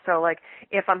stuff. So, like,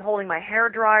 if I'm holding my hair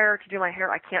dryer to do my hair,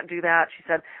 I can't do that. She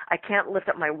said, I can't lift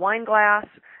up my wine glass.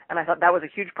 And I thought that was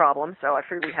a huge problem, so I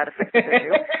figured we had to fix this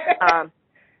issue.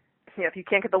 If you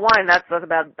can't get the wine, that's a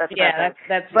bad thing.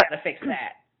 That's got to fix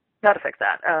that. Got to fix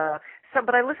that.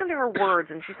 But I listened to her words,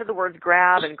 and she said the words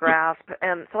grab and grasp.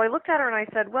 And so I looked at her and I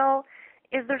said, well,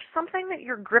 is there something that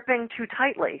you're gripping too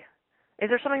tightly? Is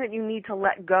there something that you need to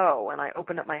let go? And I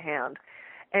opened up my hand.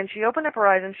 And she opened up her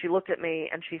eyes and she looked at me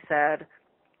and she said,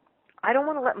 I don't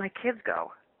want to let my kids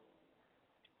go.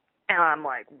 And I'm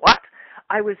like, what?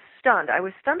 I was stunned. I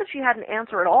was stunned that she had an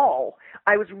answer at all.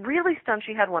 I was really stunned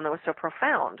she had one that was so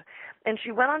profound. And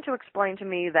she went on to explain to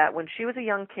me that when she was a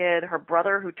young kid, her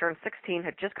brother, who turned 16,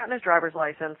 had just gotten his driver's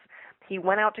license. He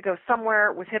went out to go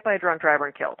somewhere, was hit by a drunk driver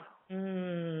and killed.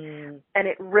 And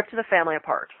it ripped the family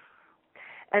apart.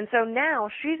 And so now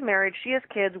she's married, she has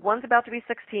kids, one's about to be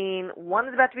 16, one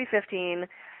is about to be 15,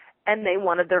 and they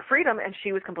wanted their freedom, and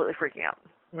she was completely freaking out.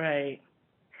 Right.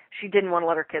 She didn't want to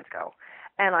let her kids go.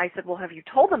 And I said, well, have you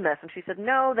told them this? And she said,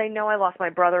 no, they know I lost my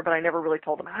brother, but I never really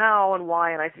told them how and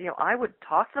why. And I said, I would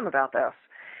talk to them about this.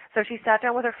 So she sat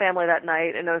down with her family that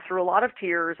night and through a lot of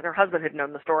tears, and her husband had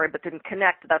known the story but didn't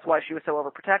connect. That's why she was so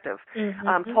overprotective.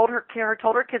 Told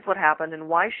her kids what happened and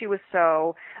why she was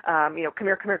so, come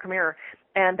here.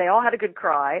 And they all had a good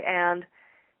cry. And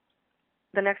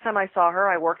the next time I saw her,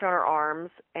 I worked on her arms,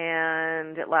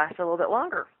 and it lasted a little bit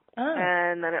longer. Oh.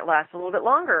 And then it lasted a little bit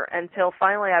longer until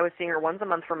finally I was seeing her once a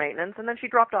month for maintenance, and then she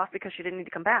dropped off because she didn't need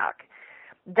to come back.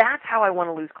 That's how I want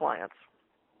to lose clients.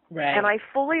 Right. And I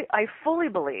fully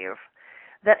believe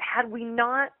that had we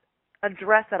not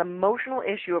addressed that emotional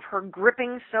issue of her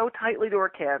gripping so tightly to her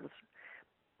kids,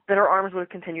 that her arms would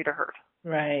continue to hurt.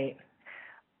 Right.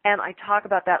 And I talk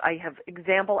about that. I have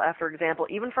example after example,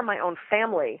 even from my own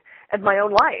family and my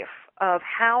own life, of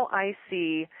how I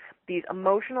see these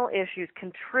emotional issues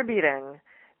contributing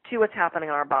to what's happening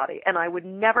in our body. And I would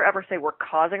never, ever say we're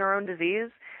causing our own disease.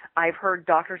 I've heard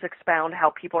doctors expound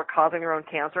how people are causing their own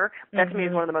cancer. That to me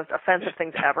is one of the most offensive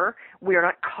things ever. We are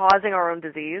not causing our own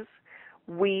disease.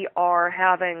 We are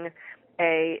having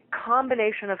a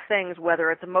combination of things,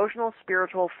 whether it's emotional,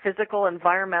 spiritual, physical,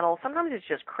 environmental. Sometimes it's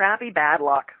just crappy bad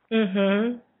luck.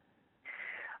 Mm-hmm.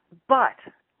 But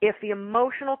if the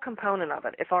emotional component of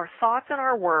it, if our thoughts and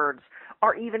our words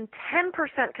are even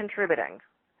 10% contributing,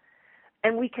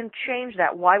 and we can change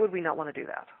that, why would we not want to do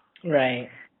that? Right.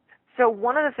 So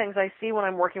one of the things I see when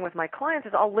I'm working with my clients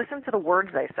is I'll listen to the words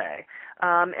they say.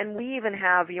 And we even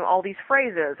have, all these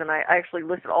phrases, and I actually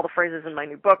listed all the phrases in my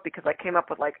new book because I came up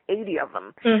with like 80 of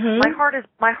them. Mm-hmm.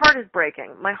 My heart is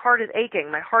breaking. My heart is aching.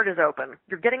 My heart is open.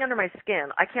 You're getting under my skin.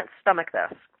 I can't stomach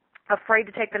this. Afraid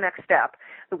to take the next step.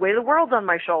 The weight of the world's on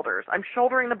my shoulders. I'm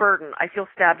shouldering the burden. I feel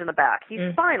stabbed in the back. He's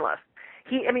spineless.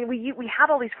 We have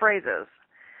all these phrases.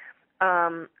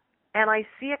 And I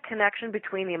see a connection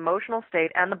between the emotional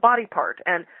state and the body part.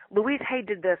 And Louise Hay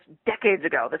did this decades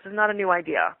ago. This is not a new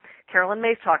idea. Carolyn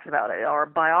Mace talks about it. Our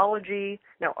biography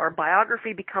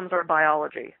becomes our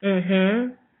biology.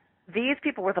 Mm-hmm. These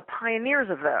people were the pioneers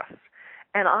of this.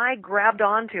 And I grabbed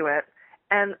onto it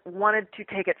and wanted to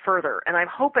take it further. And I'm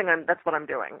hoping that's what I'm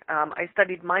doing. I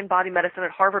studied mind-body medicine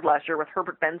at Harvard last year with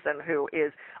Herbert Benson, who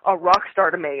is a rock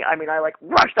star to me. I mean, I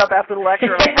rushed up after the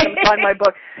lecture and I had him sign my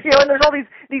book. And there's all these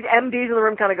MDs in the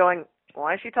room kind of going,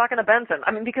 why is she talking to Benson?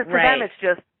 I mean, because to them it's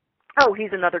just, oh,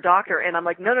 he's another doctor. And I'm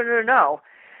like, no.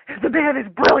 The man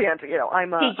is brilliant. He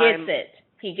gets it.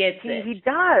 He gets it. He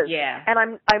does. Yeah. And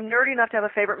I'm nerdy enough to have a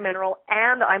favorite mineral,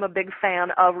 and I'm a big fan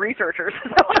of researchers.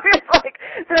 So it's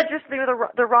they're just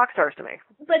they're rock stars to me.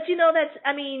 But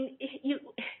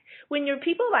when you're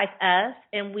people like us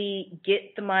and we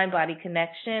get the mind-body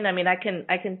connection, I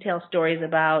can tell stories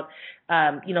about,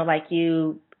 like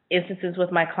you, instances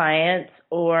with my clients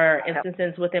or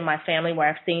instances within my family where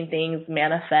I've seen things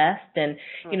manifest. And,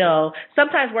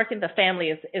 sometimes working with the family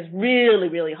is really,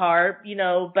 really hard,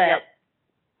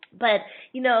 But,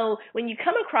 when you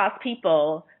come across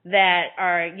people that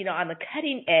are, on the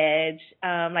cutting edge,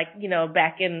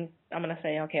 back in, I'm going to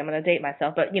say, okay, I'm going to date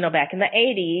myself, but, back in the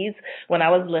 80s when I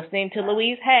was listening to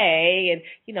Louise Hay and,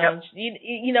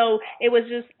 it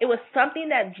was something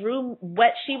that drew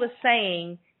what she was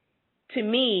saying to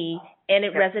me, and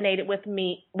it resonated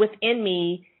within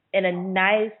me in a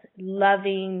nice,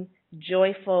 loving,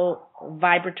 joyful,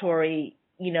 vibratory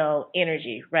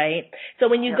energy, right? So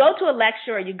when you go to a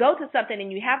lecture or you go to something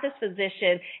and you have this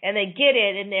physician and they get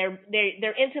it and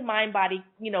they're into mind-body,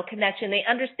 connection, they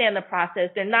understand the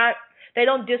process. They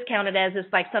don't discount it as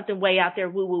it's like something way out there,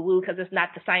 woo, woo, woo, because it's not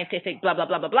the scientific blah, blah,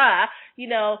 blah, blah, blah,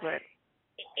 Right.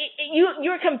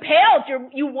 You're compelled.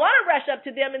 You want to rush up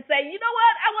to them and say, you know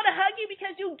what? I want to hug you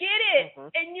because you get it.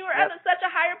 Mm-hmm. And you're on such a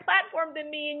higher platform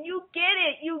than me and you get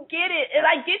it. You get it. And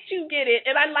I get you get it.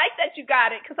 And I like that you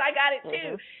got it because I got it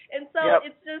too. Mm-hmm. And so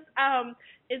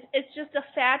it's just a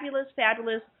fabulous,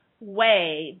 fabulous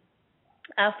way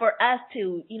for us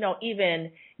to,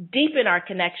 even deepen our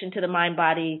connection to the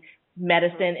mind-body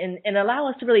medicine and allow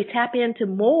us to really tap into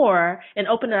more and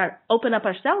open up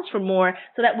ourselves for more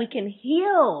so that we can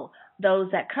heal those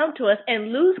that come to us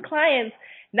and lose clients,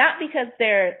 not because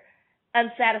they're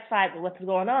unsatisfied with what's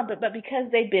going on, but because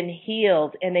they've been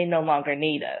healed and they no longer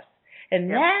need us.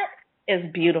 And that is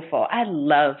beautiful. I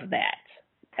love that.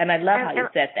 And I love how you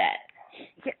said that.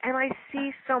 Yeah, and I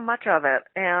see so much of it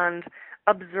and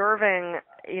observing,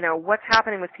 what's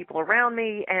happening with people around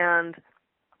me and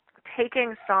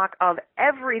taking stock of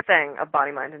everything of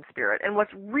body, mind, and spirit. And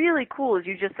what's really cool is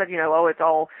you just said, it's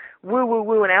all woo, woo,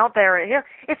 woo and out there. And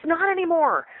it's not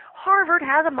anymore. Harvard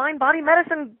has a mind-body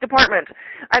medicine department.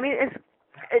 I mean,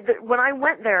 when I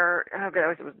went there,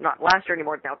 it was not last year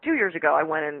anymore, now 2 years ago, I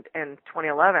went in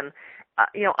 2011,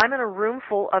 I'm in a room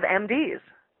full of MDs.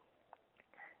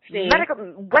 Medical,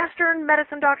 Western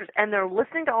medicine doctors, and they're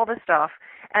listening to all this stuff.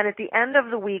 And at the end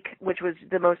of the week, which was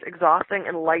the most exhausting,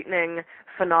 enlightening,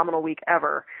 phenomenal week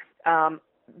ever,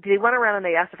 they went around and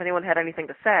they asked if anyone had anything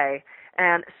to say.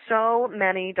 And so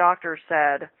many doctors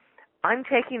said, I'm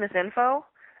taking this info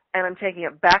and I'm taking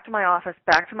it back to my office,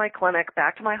 back to my clinic,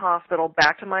 back to my hospital,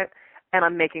 and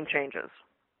I'm making changes.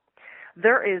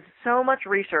 There is so much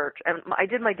research, and I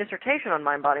did my dissertation on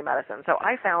mind-body medicine, so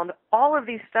I found all of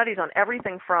these studies on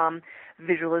everything from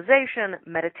visualization,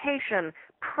 meditation,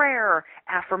 prayer,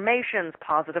 affirmations,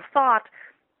 positive thought.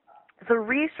 The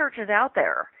research is out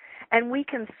there, and we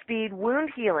can speed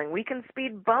wound healing, we can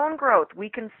speed bone growth, we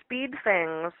can speed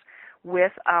things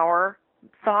with our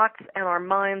thoughts and our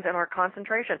minds and our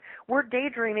concentration. We're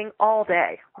daydreaming all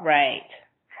day. Right.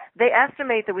 They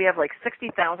estimate that we have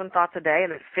 60,000 thoughts a day,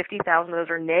 and that 50,000 of those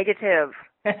are negative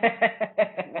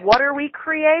What are we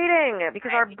creating?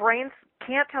 Because our brains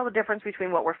can't tell the difference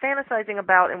between what we're fantasizing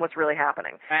about and what's really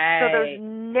happening. Right. So those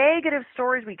negative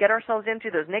stories we get ourselves into,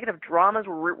 those negative dramas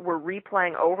we're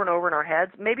replaying over and over in our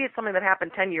heads, maybe it's something that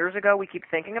happened 10 years ago we keep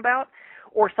thinking about,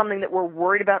 or something that we're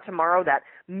worried about tomorrow, that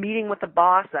meeting with the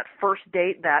boss, that first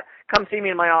date, that come see me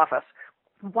in my office.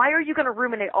 Why are you going to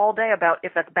ruminate all day about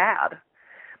if that's bad?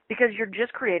 Because you're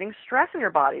just creating stress in your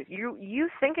bodies. You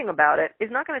thinking about it is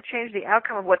not going to change the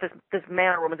outcome of what this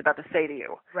man or woman's about to say to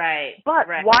you. Right. But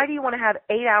right. Why do you want to have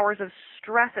 8 hours of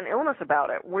stress and illness about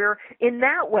it? In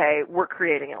that way, we're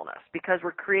creating illness, because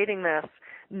we're creating this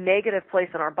negative place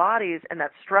in our bodies, and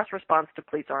that stress response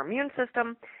depletes our immune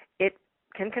system. It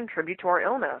can contribute to our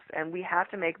illness, and we have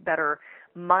to make better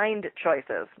mind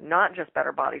choices, not just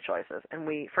better body choices. And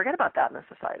we forget about that in this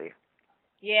society.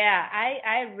 Yeah,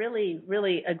 I really,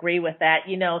 really agree with that.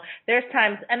 You know, there's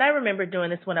times, and I remember doing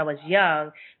this when I was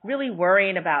young, really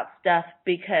worrying about stuff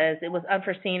because it was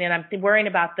unforeseen, and I'm worrying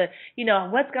about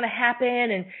what's going to happen,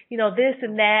 and, this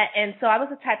and that. And so I was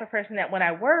the type of person that when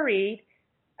I worried,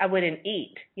 I wouldn't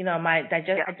eat.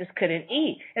 I just couldn't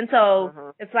eat. And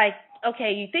so It's like,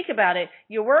 okay, you think about it,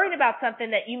 you're worried about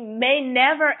something that you may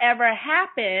never, ever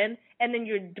happen, and then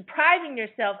you're depriving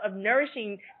yourself of the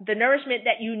nourishment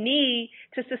that you need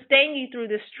to sustain you through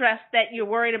the stress that you're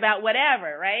worried about,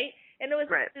 whatever, right? And it was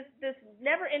this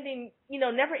never-ending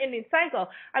cycle.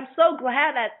 I'm so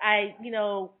glad that I,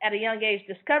 at a young age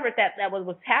discovered that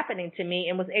was happening to me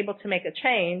and was able to make a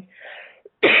change,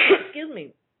 excuse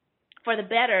me, for the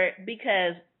better,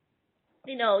 because,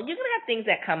 you're going to have things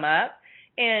that come up.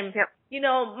 And,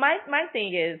 my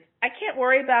thing is, I can't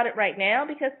worry about it right now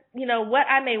because, what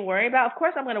I may worry about, of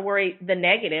course I'm going to worry the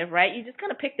negative, right? You're just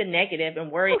going to pick the negative and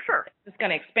worry it's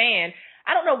going to expand.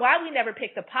 I don't know why we never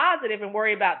pick the positive and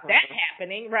worry about that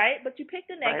happening, right? But you pick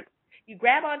the negative, you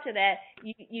grab onto that,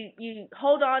 you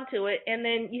hold on to it, and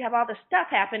then you have all the stuff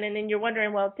happen, and then you're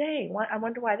wondering, well, dang, I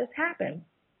wonder why this happened.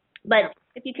 But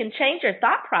if you can change your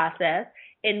thought process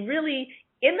and really,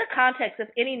 in the context of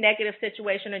any negative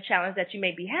situation or challenge that you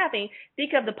may be having,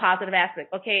 think of the positive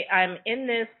aspect. Okay, I'm in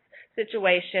this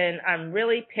situation, I'm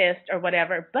really pissed or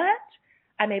whatever, but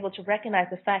I'm able to recognize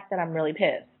the fact that I'm really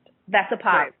pissed. That's a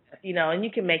positive, and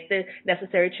you can make the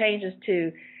necessary changes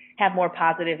to have more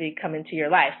positivity come into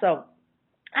your life. So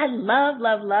I love,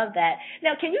 love, love that.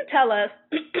 Now, can you tell us,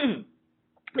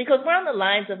 because we're on the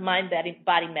lines of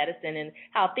mind-body medicine and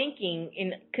how thinking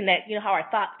connect, how our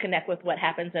thoughts connect with what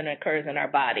happens and occurs in our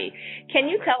body. Can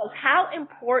you tell us how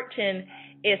important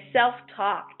is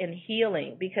self-talk and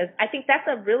healing? Because I think that's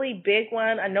a really big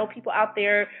one. I know people out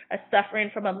there are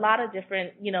suffering from a lot of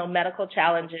different, medical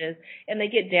challenges, and they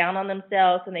get down on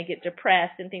themselves and they get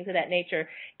depressed and things of that nature.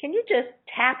 Can you just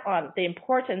tap on the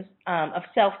importance of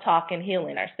self-talk and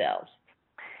healing ourselves?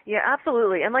 Yeah,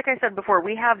 absolutely. And like I said before,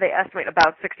 they estimate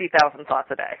about 60,000 thoughts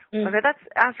a day. Okay, that's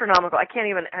astronomical. I can't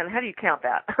even, and how do you count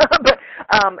that?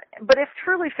 but if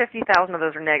truly 50,000 of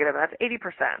those are negative, that's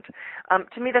 80%.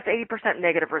 To me, that's 80%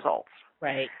 negative results.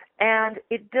 Right. And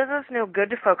it does us no good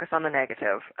to focus on the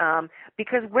negative,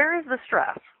 because where is the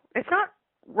stress? It's not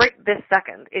right this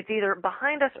second. It's either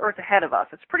behind us or it's ahead of us.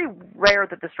 It's pretty rare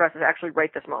that the stress is actually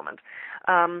right this moment.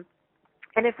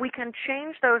 And if we can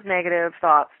change those negative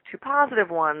thoughts to positive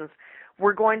ones,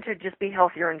 we're going to just be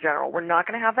healthier in general. We're not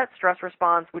going to have that stress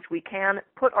response, which we can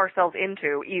put ourselves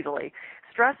into easily.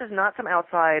 Stress is not some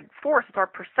outside force. It's our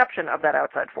perception of that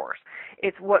outside force.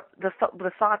 It's what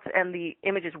the thoughts and the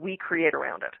images we create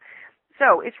around it.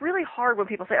 So it's really hard when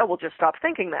people say, oh, well, just stop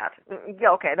thinking that.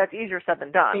 Yeah, okay, that's easier said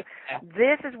than done. Yeah.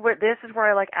 This is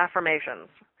where I like affirmations.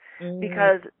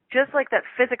 Because just like that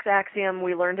physics axiom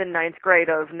we learned in 9th grade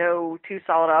of no two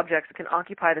solid objects can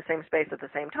occupy the same space at the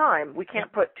same time, we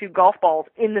can't put two golf balls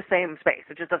in the same space.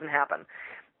 It just doesn't happen.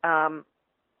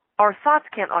 Our thoughts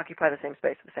can't occupy the same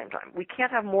space at the same time. We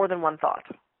can't have more than one thought.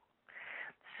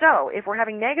 So if we're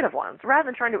having negative ones, rather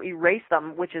than trying to erase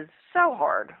them, which is so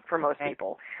hard for most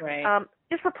people,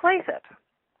 just replace it.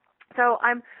 So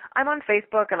I'm on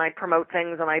Facebook and I promote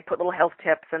things and I put little health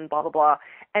tips and blah, blah, blah.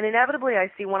 And inevitably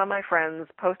I see one of my friends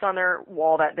post on their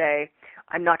wall that day,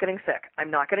 I'm not getting sick.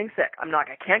 I'm not getting sick. I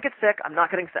can't get sick. I'm not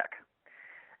getting sick.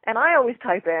 And I always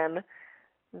type in,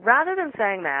 rather than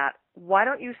saying that, why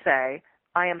don't you say,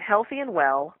 I am healthy and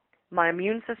well. My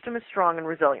immune system is strong and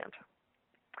resilient.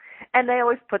 And they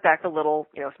always put back the little,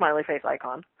 smiley face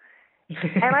icon.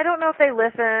 And I don't know if they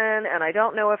listen, and I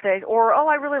don't know if or, oh,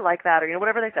 I really like that, or,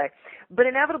 whatever they say. But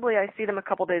inevitably, I see them a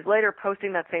couple days later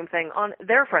posting that same thing on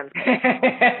their friends' page.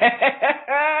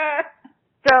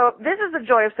 So this is the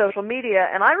joy of social media,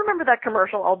 and I remember that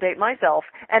commercial, I'll date myself,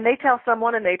 and they tell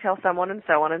someone, and they tell someone, and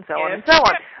so on, and so on, and so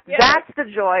on. Yes. That's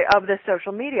the joy of this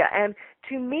social media. And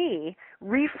to me,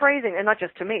 rephrasing, and not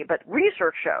just to me, but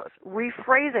research shows,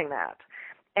 rephrasing that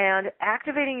and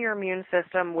activating your immune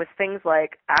system with things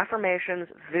like affirmations,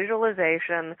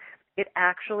 visualization, it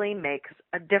actually makes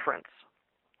a difference.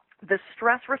 The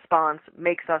stress response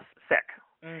makes us sick.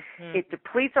 Mm-hmm. It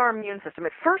depletes our immune system.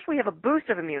 At first, we have a boost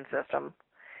of immune system.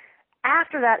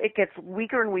 After that, it gets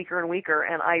weaker and weaker and weaker.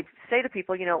 And I say to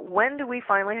people, when do we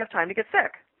finally have time to get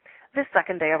sick? The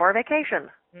second day of our vacation.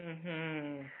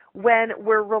 Mm-hmm. When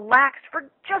we're relaxed for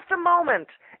just a moment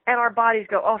and our bodies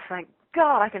go, oh, thank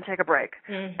God, I can take a break.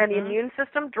 Mm-hmm. And the immune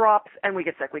system drops and we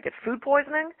get sick. We get food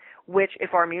poisoning, which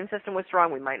if our immune system was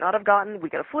strong, we might not have gotten. We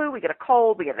get a flu, we get a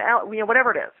cold, we get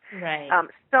whatever it is. Right.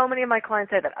 So many of my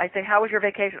clients say that. I say, how was your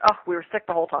vacation? Oh, we were sick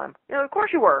the whole time. Of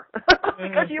course you were,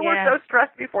 because you were so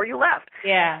stressed before you left.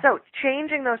 Yeah. So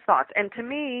changing those thoughts. And to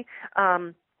me,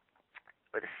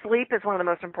 sleep is one of the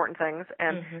most important things,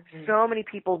 and so many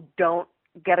people don't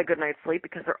get a good night's sleep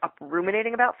because they're up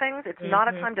ruminating about things. It's not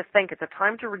a time to think. It's a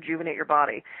time to rejuvenate your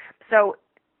body. So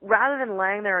rather than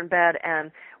laying there in bed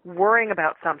and worrying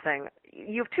about something,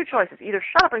 you have two choices. Either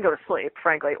shut up and go to sleep,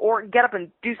 frankly, or get up and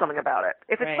do something about it.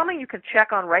 If it's something you can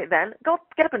check on right then, go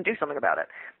get up and do something about it.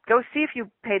 Go see if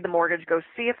you paid the mortgage. Go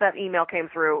see if that email came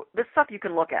through. This stuff you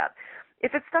can look at.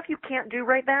 If it's stuff you can't do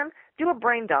right then, do a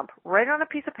brain dump. Write it on a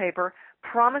piece of paper.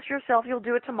 Promise yourself you'll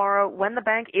do it tomorrow when the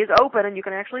bank is open and you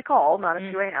can actually call, not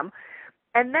at 2 a.m.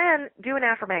 And then do an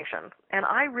affirmation. And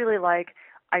I really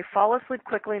I fall asleep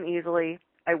quickly and easily.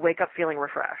 I wake up feeling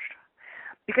refreshed.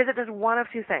 Because it does one of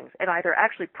two things. It either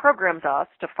actually programs us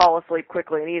to fall asleep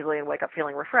quickly and easily and wake up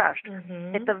feeling refreshed.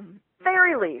 Mm-hmm. At the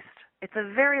very least,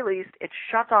 it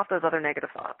shuts off those other negative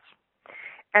thoughts.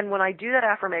 And when I do that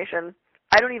affirmation,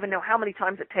 I don't even know how many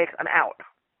times it takes. I'm out.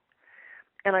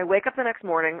 And I wake up the next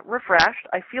morning refreshed.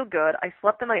 I feel good. I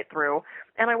slept the night through.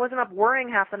 And I wasn't up worrying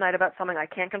half the night about something I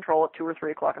can't control at 2 or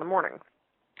 3 o'clock in the morning.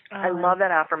 I love that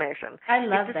affirmation. I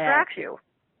love that. It distracts you.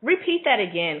 Repeat that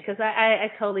again, because I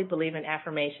totally believe in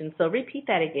affirmations. So repeat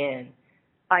that again.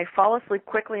 I fall asleep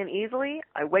quickly and easily.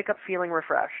 I wake up feeling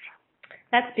refreshed.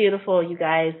 That's beautiful, you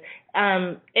guys.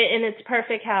 And it's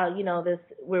perfect how,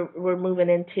 we're moving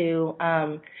into,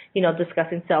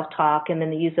 discussing self-talk and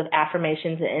then the use of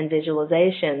affirmations and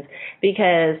visualizations.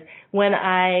 Because when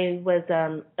I was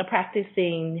a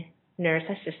practicing nurse,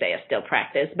 I should say I still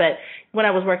practice, but when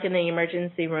I was working in the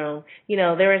emergency room,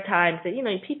 there were times that,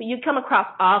 people, you come across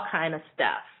all kind of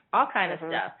stuff.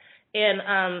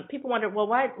 And people wonder, well,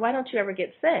 why don't you ever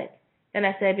get sick? And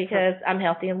I said, because I'm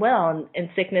healthy and well, and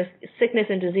sickness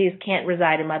and disease can't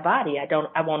reside in my body.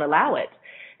 I won't allow it.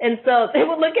 And so they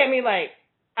would look at me like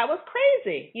I was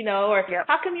crazy, or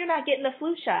how come you're not getting the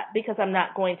flu shot? Because I'm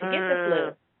not going to get the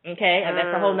flu. Okay. And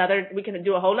that's we can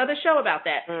do a whole nother show about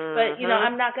that. But,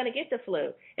 I'm not going to get the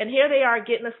flu. And here they are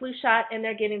getting the flu shot and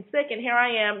they're getting sick. And here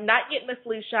I am not getting the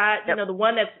flu shot, the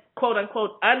one that's quote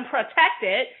unquote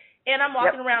unprotected. And I'm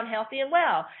walking around healthy and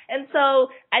well. And so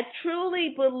I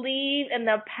truly believe in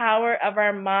the power of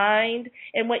our mind,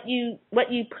 and what you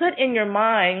put in your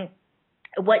mind,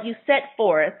 what you set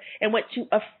forth, and what you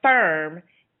affirm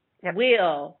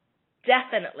will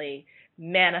definitely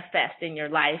manifest in your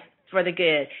life for the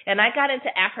good. And I got into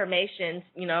affirmations,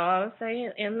 I was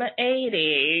saying in the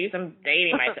 80s, I'm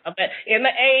dating myself, but in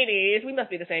the 80s, we must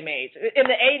be the same age, in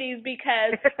the 80s,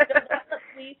 because,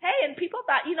 and people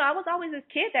thought, I was always this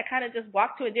kid that kind of just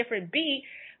walked to a different beat,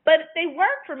 but they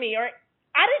worked for me, or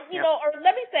I didn't, or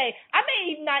let me say, I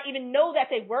may not even know that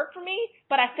they worked for me,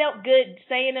 but I felt good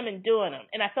saying them and doing them,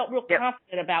 and I felt real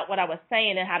confident about what I was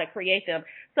saying and how to create them.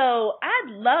 So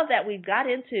I love that we've got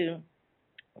into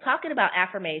talking about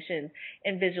affirmations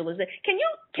and visualization. Can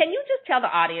you just tell the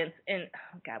audience, and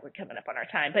oh God, we're coming up on our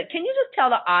time, but can you just tell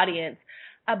the audience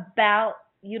about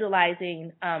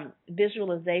utilizing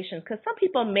visualizations? Because some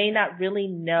people may not really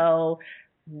know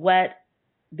what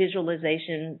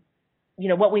visualization,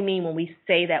 what we mean when we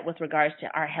say that with regards to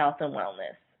our health and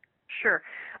wellness. Sure.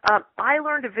 I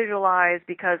learned to visualize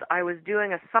because I was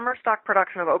doing a summer stock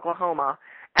production of Oklahoma,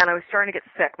 and I was starting to get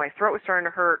sick. My throat was starting to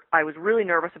hurt. I was really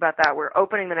nervous about that. We were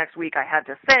opening the next week. I had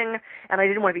to sing, and I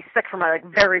didn't want to be sick for my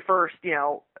very first,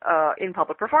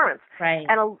 in-public performance. Right.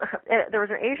 And there was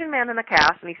an Asian man in the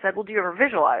cast, and he said, well, do you ever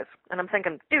visualize? And I'm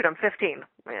thinking, dude, I'm 15.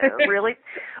 Really?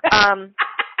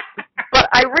 But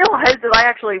I realized that I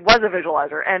actually was a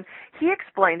visualizer, and he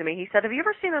explained to me, he said, have you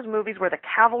ever seen those movies where the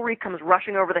cavalry comes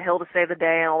rushing over the hill to save the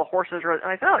day and all the horses are, and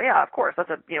I said, oh yeah, of course, that's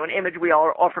an image we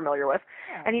all are familiar with.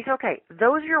 Yeah. And he said, okay,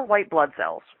 those are your white blood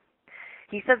cells.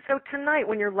 He said, so tonight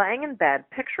when you're laying in bed,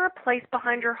 picture a place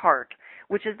behind your heart,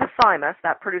 which is the thymus,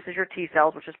 that produces your T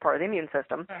cells, which is part of the immune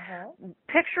system.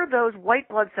 Picture those white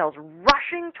blood cells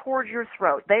rushing towards your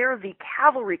throat. They are the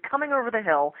cavalry coming over the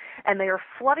hill, and they are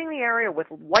flooding the area with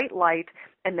white light,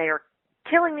 and they are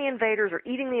killing the invaders or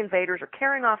eating the invaders or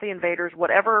carrying off the invaders,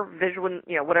 whatever visual,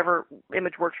 whatever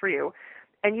image works for you,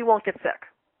 and you won't get sick.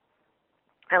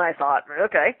 And I thought,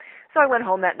 okay. So I went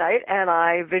home that night and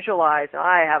I visualized.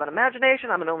 I have an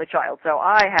imagination. I'm an only child, so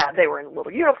they were in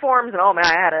little uniforms, and oh man,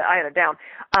 I had it down.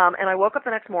 And I woke up the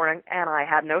next morning and I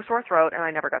had no sore throat and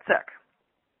I never got sick.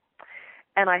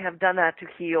 And I have done that to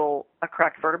heal a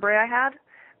cracked vertebrae I had.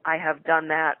 I have done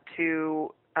that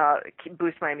to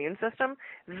boost my immune system.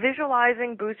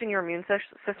 Visualizing boosting your immune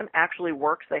system actually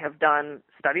works. They have done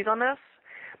studies on this.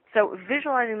 So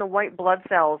visualizing the white blood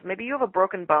cells, maybe you have a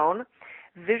broken bone,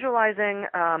 visualizing,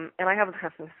 and I have,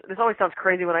 this always sounds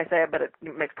crazy when I say it, but it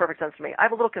makes perfect sense to me. I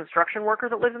have a little construction worker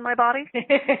that lives in my body.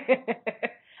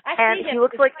 I see him. He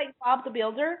looks like Bob the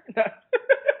Builder.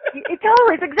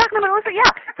 It's exactly what it looks like.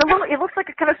 Yeah, it looks like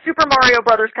a kind of Super Mario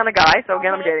Brothers kind of guy. So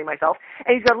again, I'm dating myself.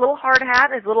 And he's got a little hard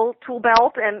hat, and his little tool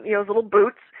belt, and his little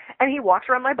boots, and he walks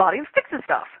around my body and fixes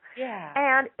stuff. Yeah.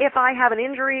 And if I have an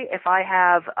injury, if I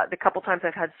have the couple times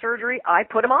I've had surgery, I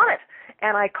put him on it.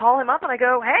 And I call him up and I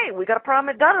go, hey, we got a problem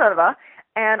at da-da-da-da.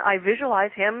 And I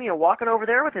visualize him, walking over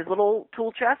there with his little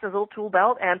tool chest, his little tool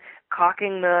belt, and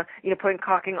putting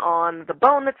caulking on the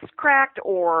bone that's cracked,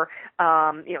 or,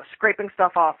 scraping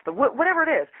stuff off the wood, whatever it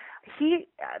is.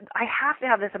 I have to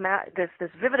have this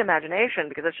vivid imagination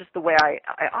because it's just the way I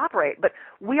operate. But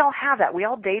we all have that. We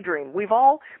all daydream. We've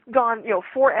all gone,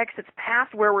 4 exits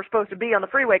past where we're supposed to be on the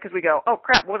freeway because we go, oh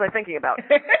crap, what was I thinking about?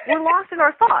 We're lost in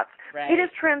our thoughts. Right. It is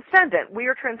transcendent. We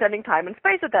are transcending time and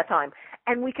space at that time,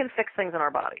 and we can fix things in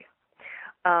our body.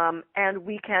 And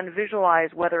we can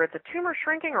visualize whether it's a tumor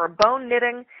shrinking or a bone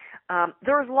knitting.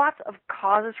 There's lots of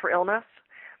causes for illness.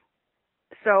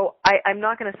 So I'm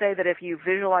not going to say that if you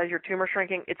visualize your tumor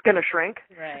shrinking, it's going to shrink.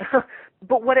 Right.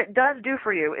 But what it does do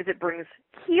for you is it brings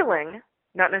healing,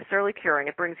 not necessarily curing.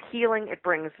 It brings healing. It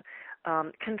brings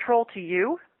control to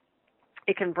you.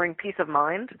 It can bring peace of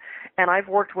mind. And I've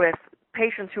worked with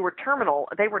patients who were terminal.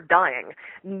 They were dying.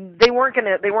 They weren't going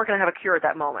to have a cure at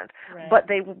that moment. Right. But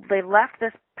they left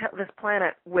this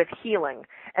planet with healing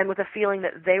and with a feeling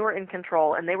that they were in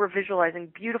control, and they were visualizing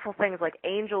beautiful things like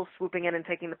angels swooping in and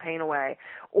taking the pain away,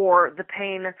 or the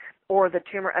pain or the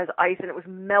tumor as ice, and it was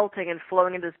melting and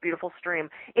flowing into this beautiful stream.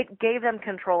 It gave them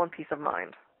control and peace of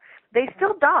mind. They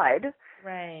still died,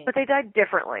 right, but they died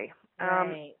differently.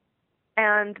 Right.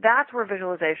 And that's where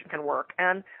visualization can work.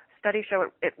 And studies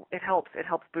show it helps. It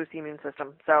helps boost the immune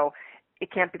system. So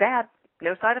it can't be bad.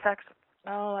 No side effects.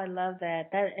 Oh, I love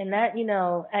that. That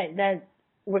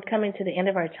we're coming to the end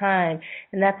of our time,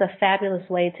 and that's a fabulous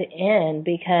way to end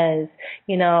because,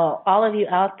 all of you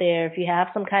out there, if you have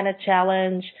some kind of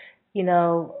challenge,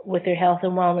 with your health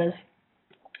and wellness,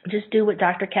 just do what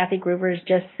Dr. Kathy Gruber has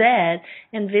just said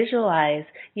and visualize,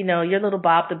 your little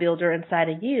Bob the Builder inside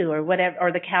of you, or whatever,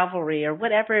 or the cavalry, or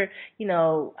whatever,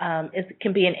 it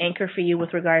can be an anchor for you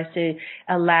with regards to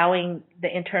allowing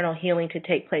the internal healing to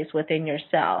take place within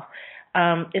yourself.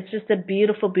 It's just a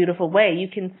beautiful, beautiful way. You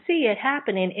can see it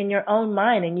happening in your own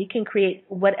mind, and you can create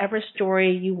whatever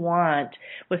story you want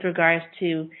with regards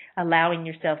to allowing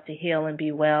yourself to heal and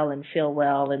be well and feel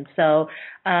well. And so,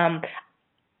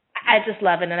 I just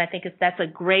love it, and I think that's a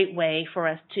great way for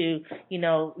us to,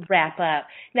 wrap up.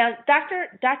 Now,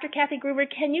 Dr. Kathy Gruber,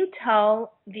 can you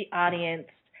tell the audience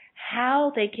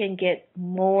how they can get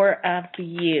more of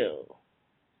you?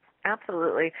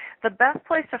 Absolutely. The best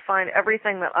place to find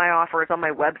everything that I offer is on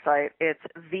my website. It's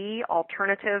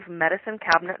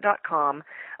thealternativemedicinecabinet.com.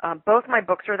 Both my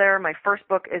books are there. My first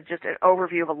book is just an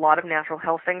overview of a lot of natural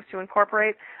health things to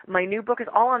incorporate. My new book is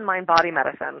all on mind-body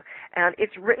medicine, and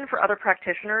it's written for other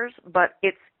practitioners, but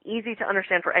it's easy to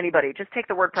understand for anybody. Just take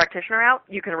the word practitioner out.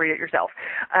 You can read it yourself.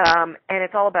 And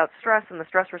it's all about stress and the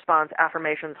stress response,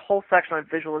 affirmations, whole section on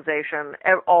visualization,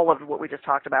 all of what we just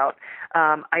talked about.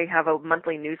 I have a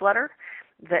monthly newsletter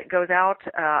that goes out.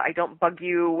 I don't bug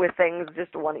you with things,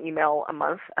 just one email a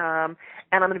month. And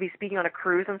I'm going to be speaking on a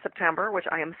cruise in September, which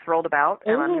I am thrilled about.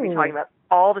 And I'm going to be talking about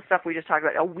all the stuff we just talked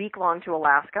about, a week long to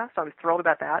Alaska, so I'm thrilled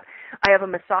about that. I have a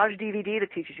massage DVD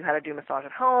that teaches you how to do massage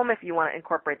at home if you want to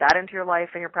incorporate that into your life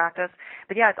and your practice.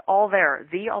 But yeah, it's all there,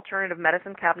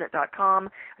 thealternativemedicinecabinet.com.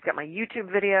 I've got my YouTube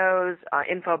videos,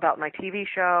 info about my TV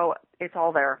show. It's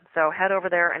all there. So head over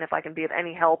there, and if I can be of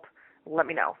any help, let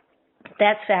me know.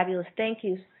 That's fabulous. Thank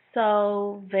you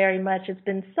so very much. It's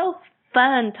been so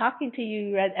fun talking to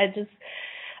you. I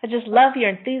just love your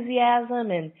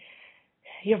enthusiasm and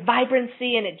your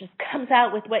vibrancy, and it just comes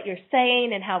out with what you're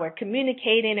saying and how we're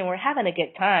communicating, and we're having a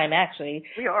good time, actually.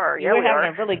 We are. Yeah, we're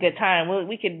having a really good time.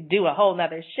 We could do a whole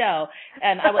nother show.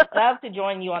 And I would love to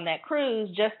join you on that cruise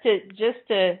just to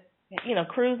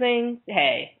cruising.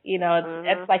 Hey,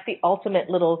 it's like the ultimate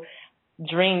little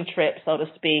dream trip, so to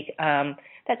speak,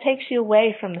 that takes you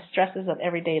away from the stresses of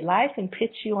everyday life and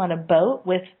puts you on a boat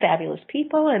with fabulous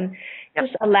people and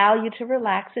just allow you to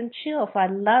relax and chill. So I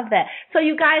love that. So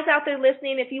you guys out there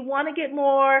listening, if you want to get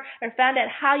more or find out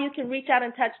how you can reach out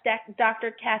and touch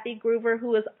Dr. Kathy Gruver,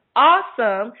 who is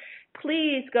awesome,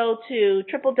 please go to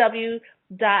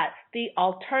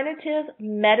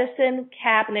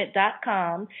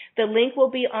www.thealternativeMedicineCabinet.com. The link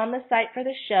will be on the site for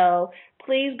the show.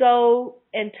 Please go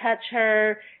and touch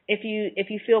her if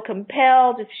you feel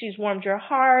compelled, if she's warmed your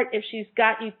heart, if she's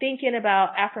got you thinking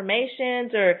about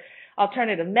affirmations or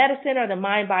alternative medicine or the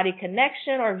mind-body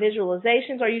connection or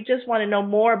visualizations, or you just want to know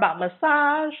more about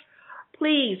massage.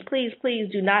 Please, please, please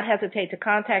do not hesitate to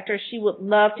contact her. She would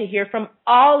love to hear from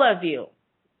all of you.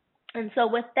 And so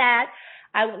with that,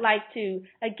 I would like to,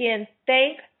 again,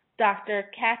 thank Dr.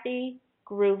 Kathy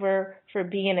Gruver for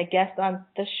being a guest on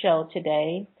the show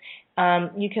today.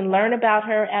 You can learn about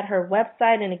her at her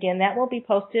website, and again, that will be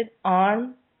posted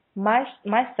on my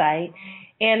site.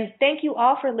 And thank you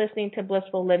all for listening to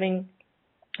Blissful Living.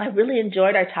 I really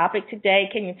enjoyed our topic today.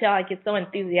 Can you tell I get so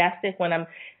enthusiastic when I'm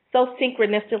so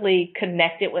synchronistically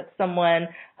connected with someone?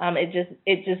 I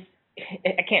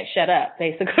can't shut up,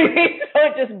 basically. So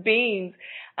it just beams.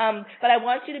 But I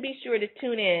want you to be sure to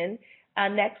tune in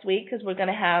next week, because we're going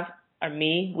to have,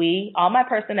 all my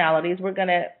personalities, we're going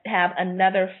to have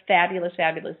another fabulous,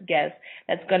 fabulous guest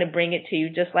that's going to bring it to you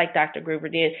just like Dr.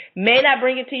 Gruver did. May not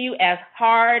bring it to you as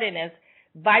hard and as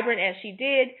vibrant as she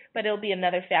did, but it'll be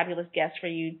another fabulous guest for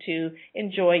you to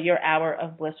enjoy your hour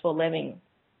of blissful living.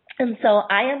 And so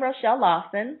I am Rochelle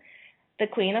Lawson, the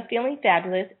Queen of Feeling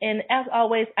Fabulous. And as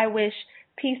always, I wish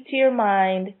peace to your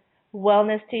mind,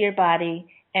 wellness to your body,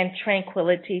 and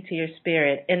tranquility to your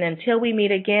spirit. And until we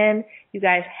meet again, you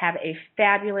guys have a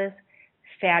fabulous,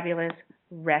 fabulous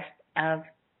rest of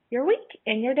your week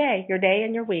and your day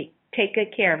and your week. Take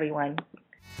good care, everyone.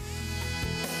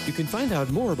 You can find out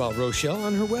more about Rochelle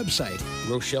on her website,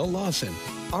 Rochelle Lawson,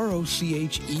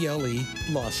 Rochele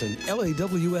Lawson,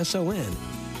 Lawson,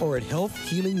 or at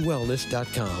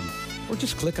healthhealingwellness.com. Or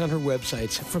just click on her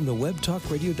websites from the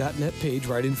webtalkradio.net page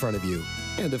right in front of you.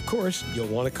 And of course, you'll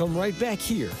want to come right back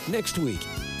here next week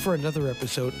for another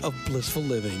episode of Blissful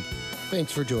Living.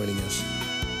 Thanks for joining us.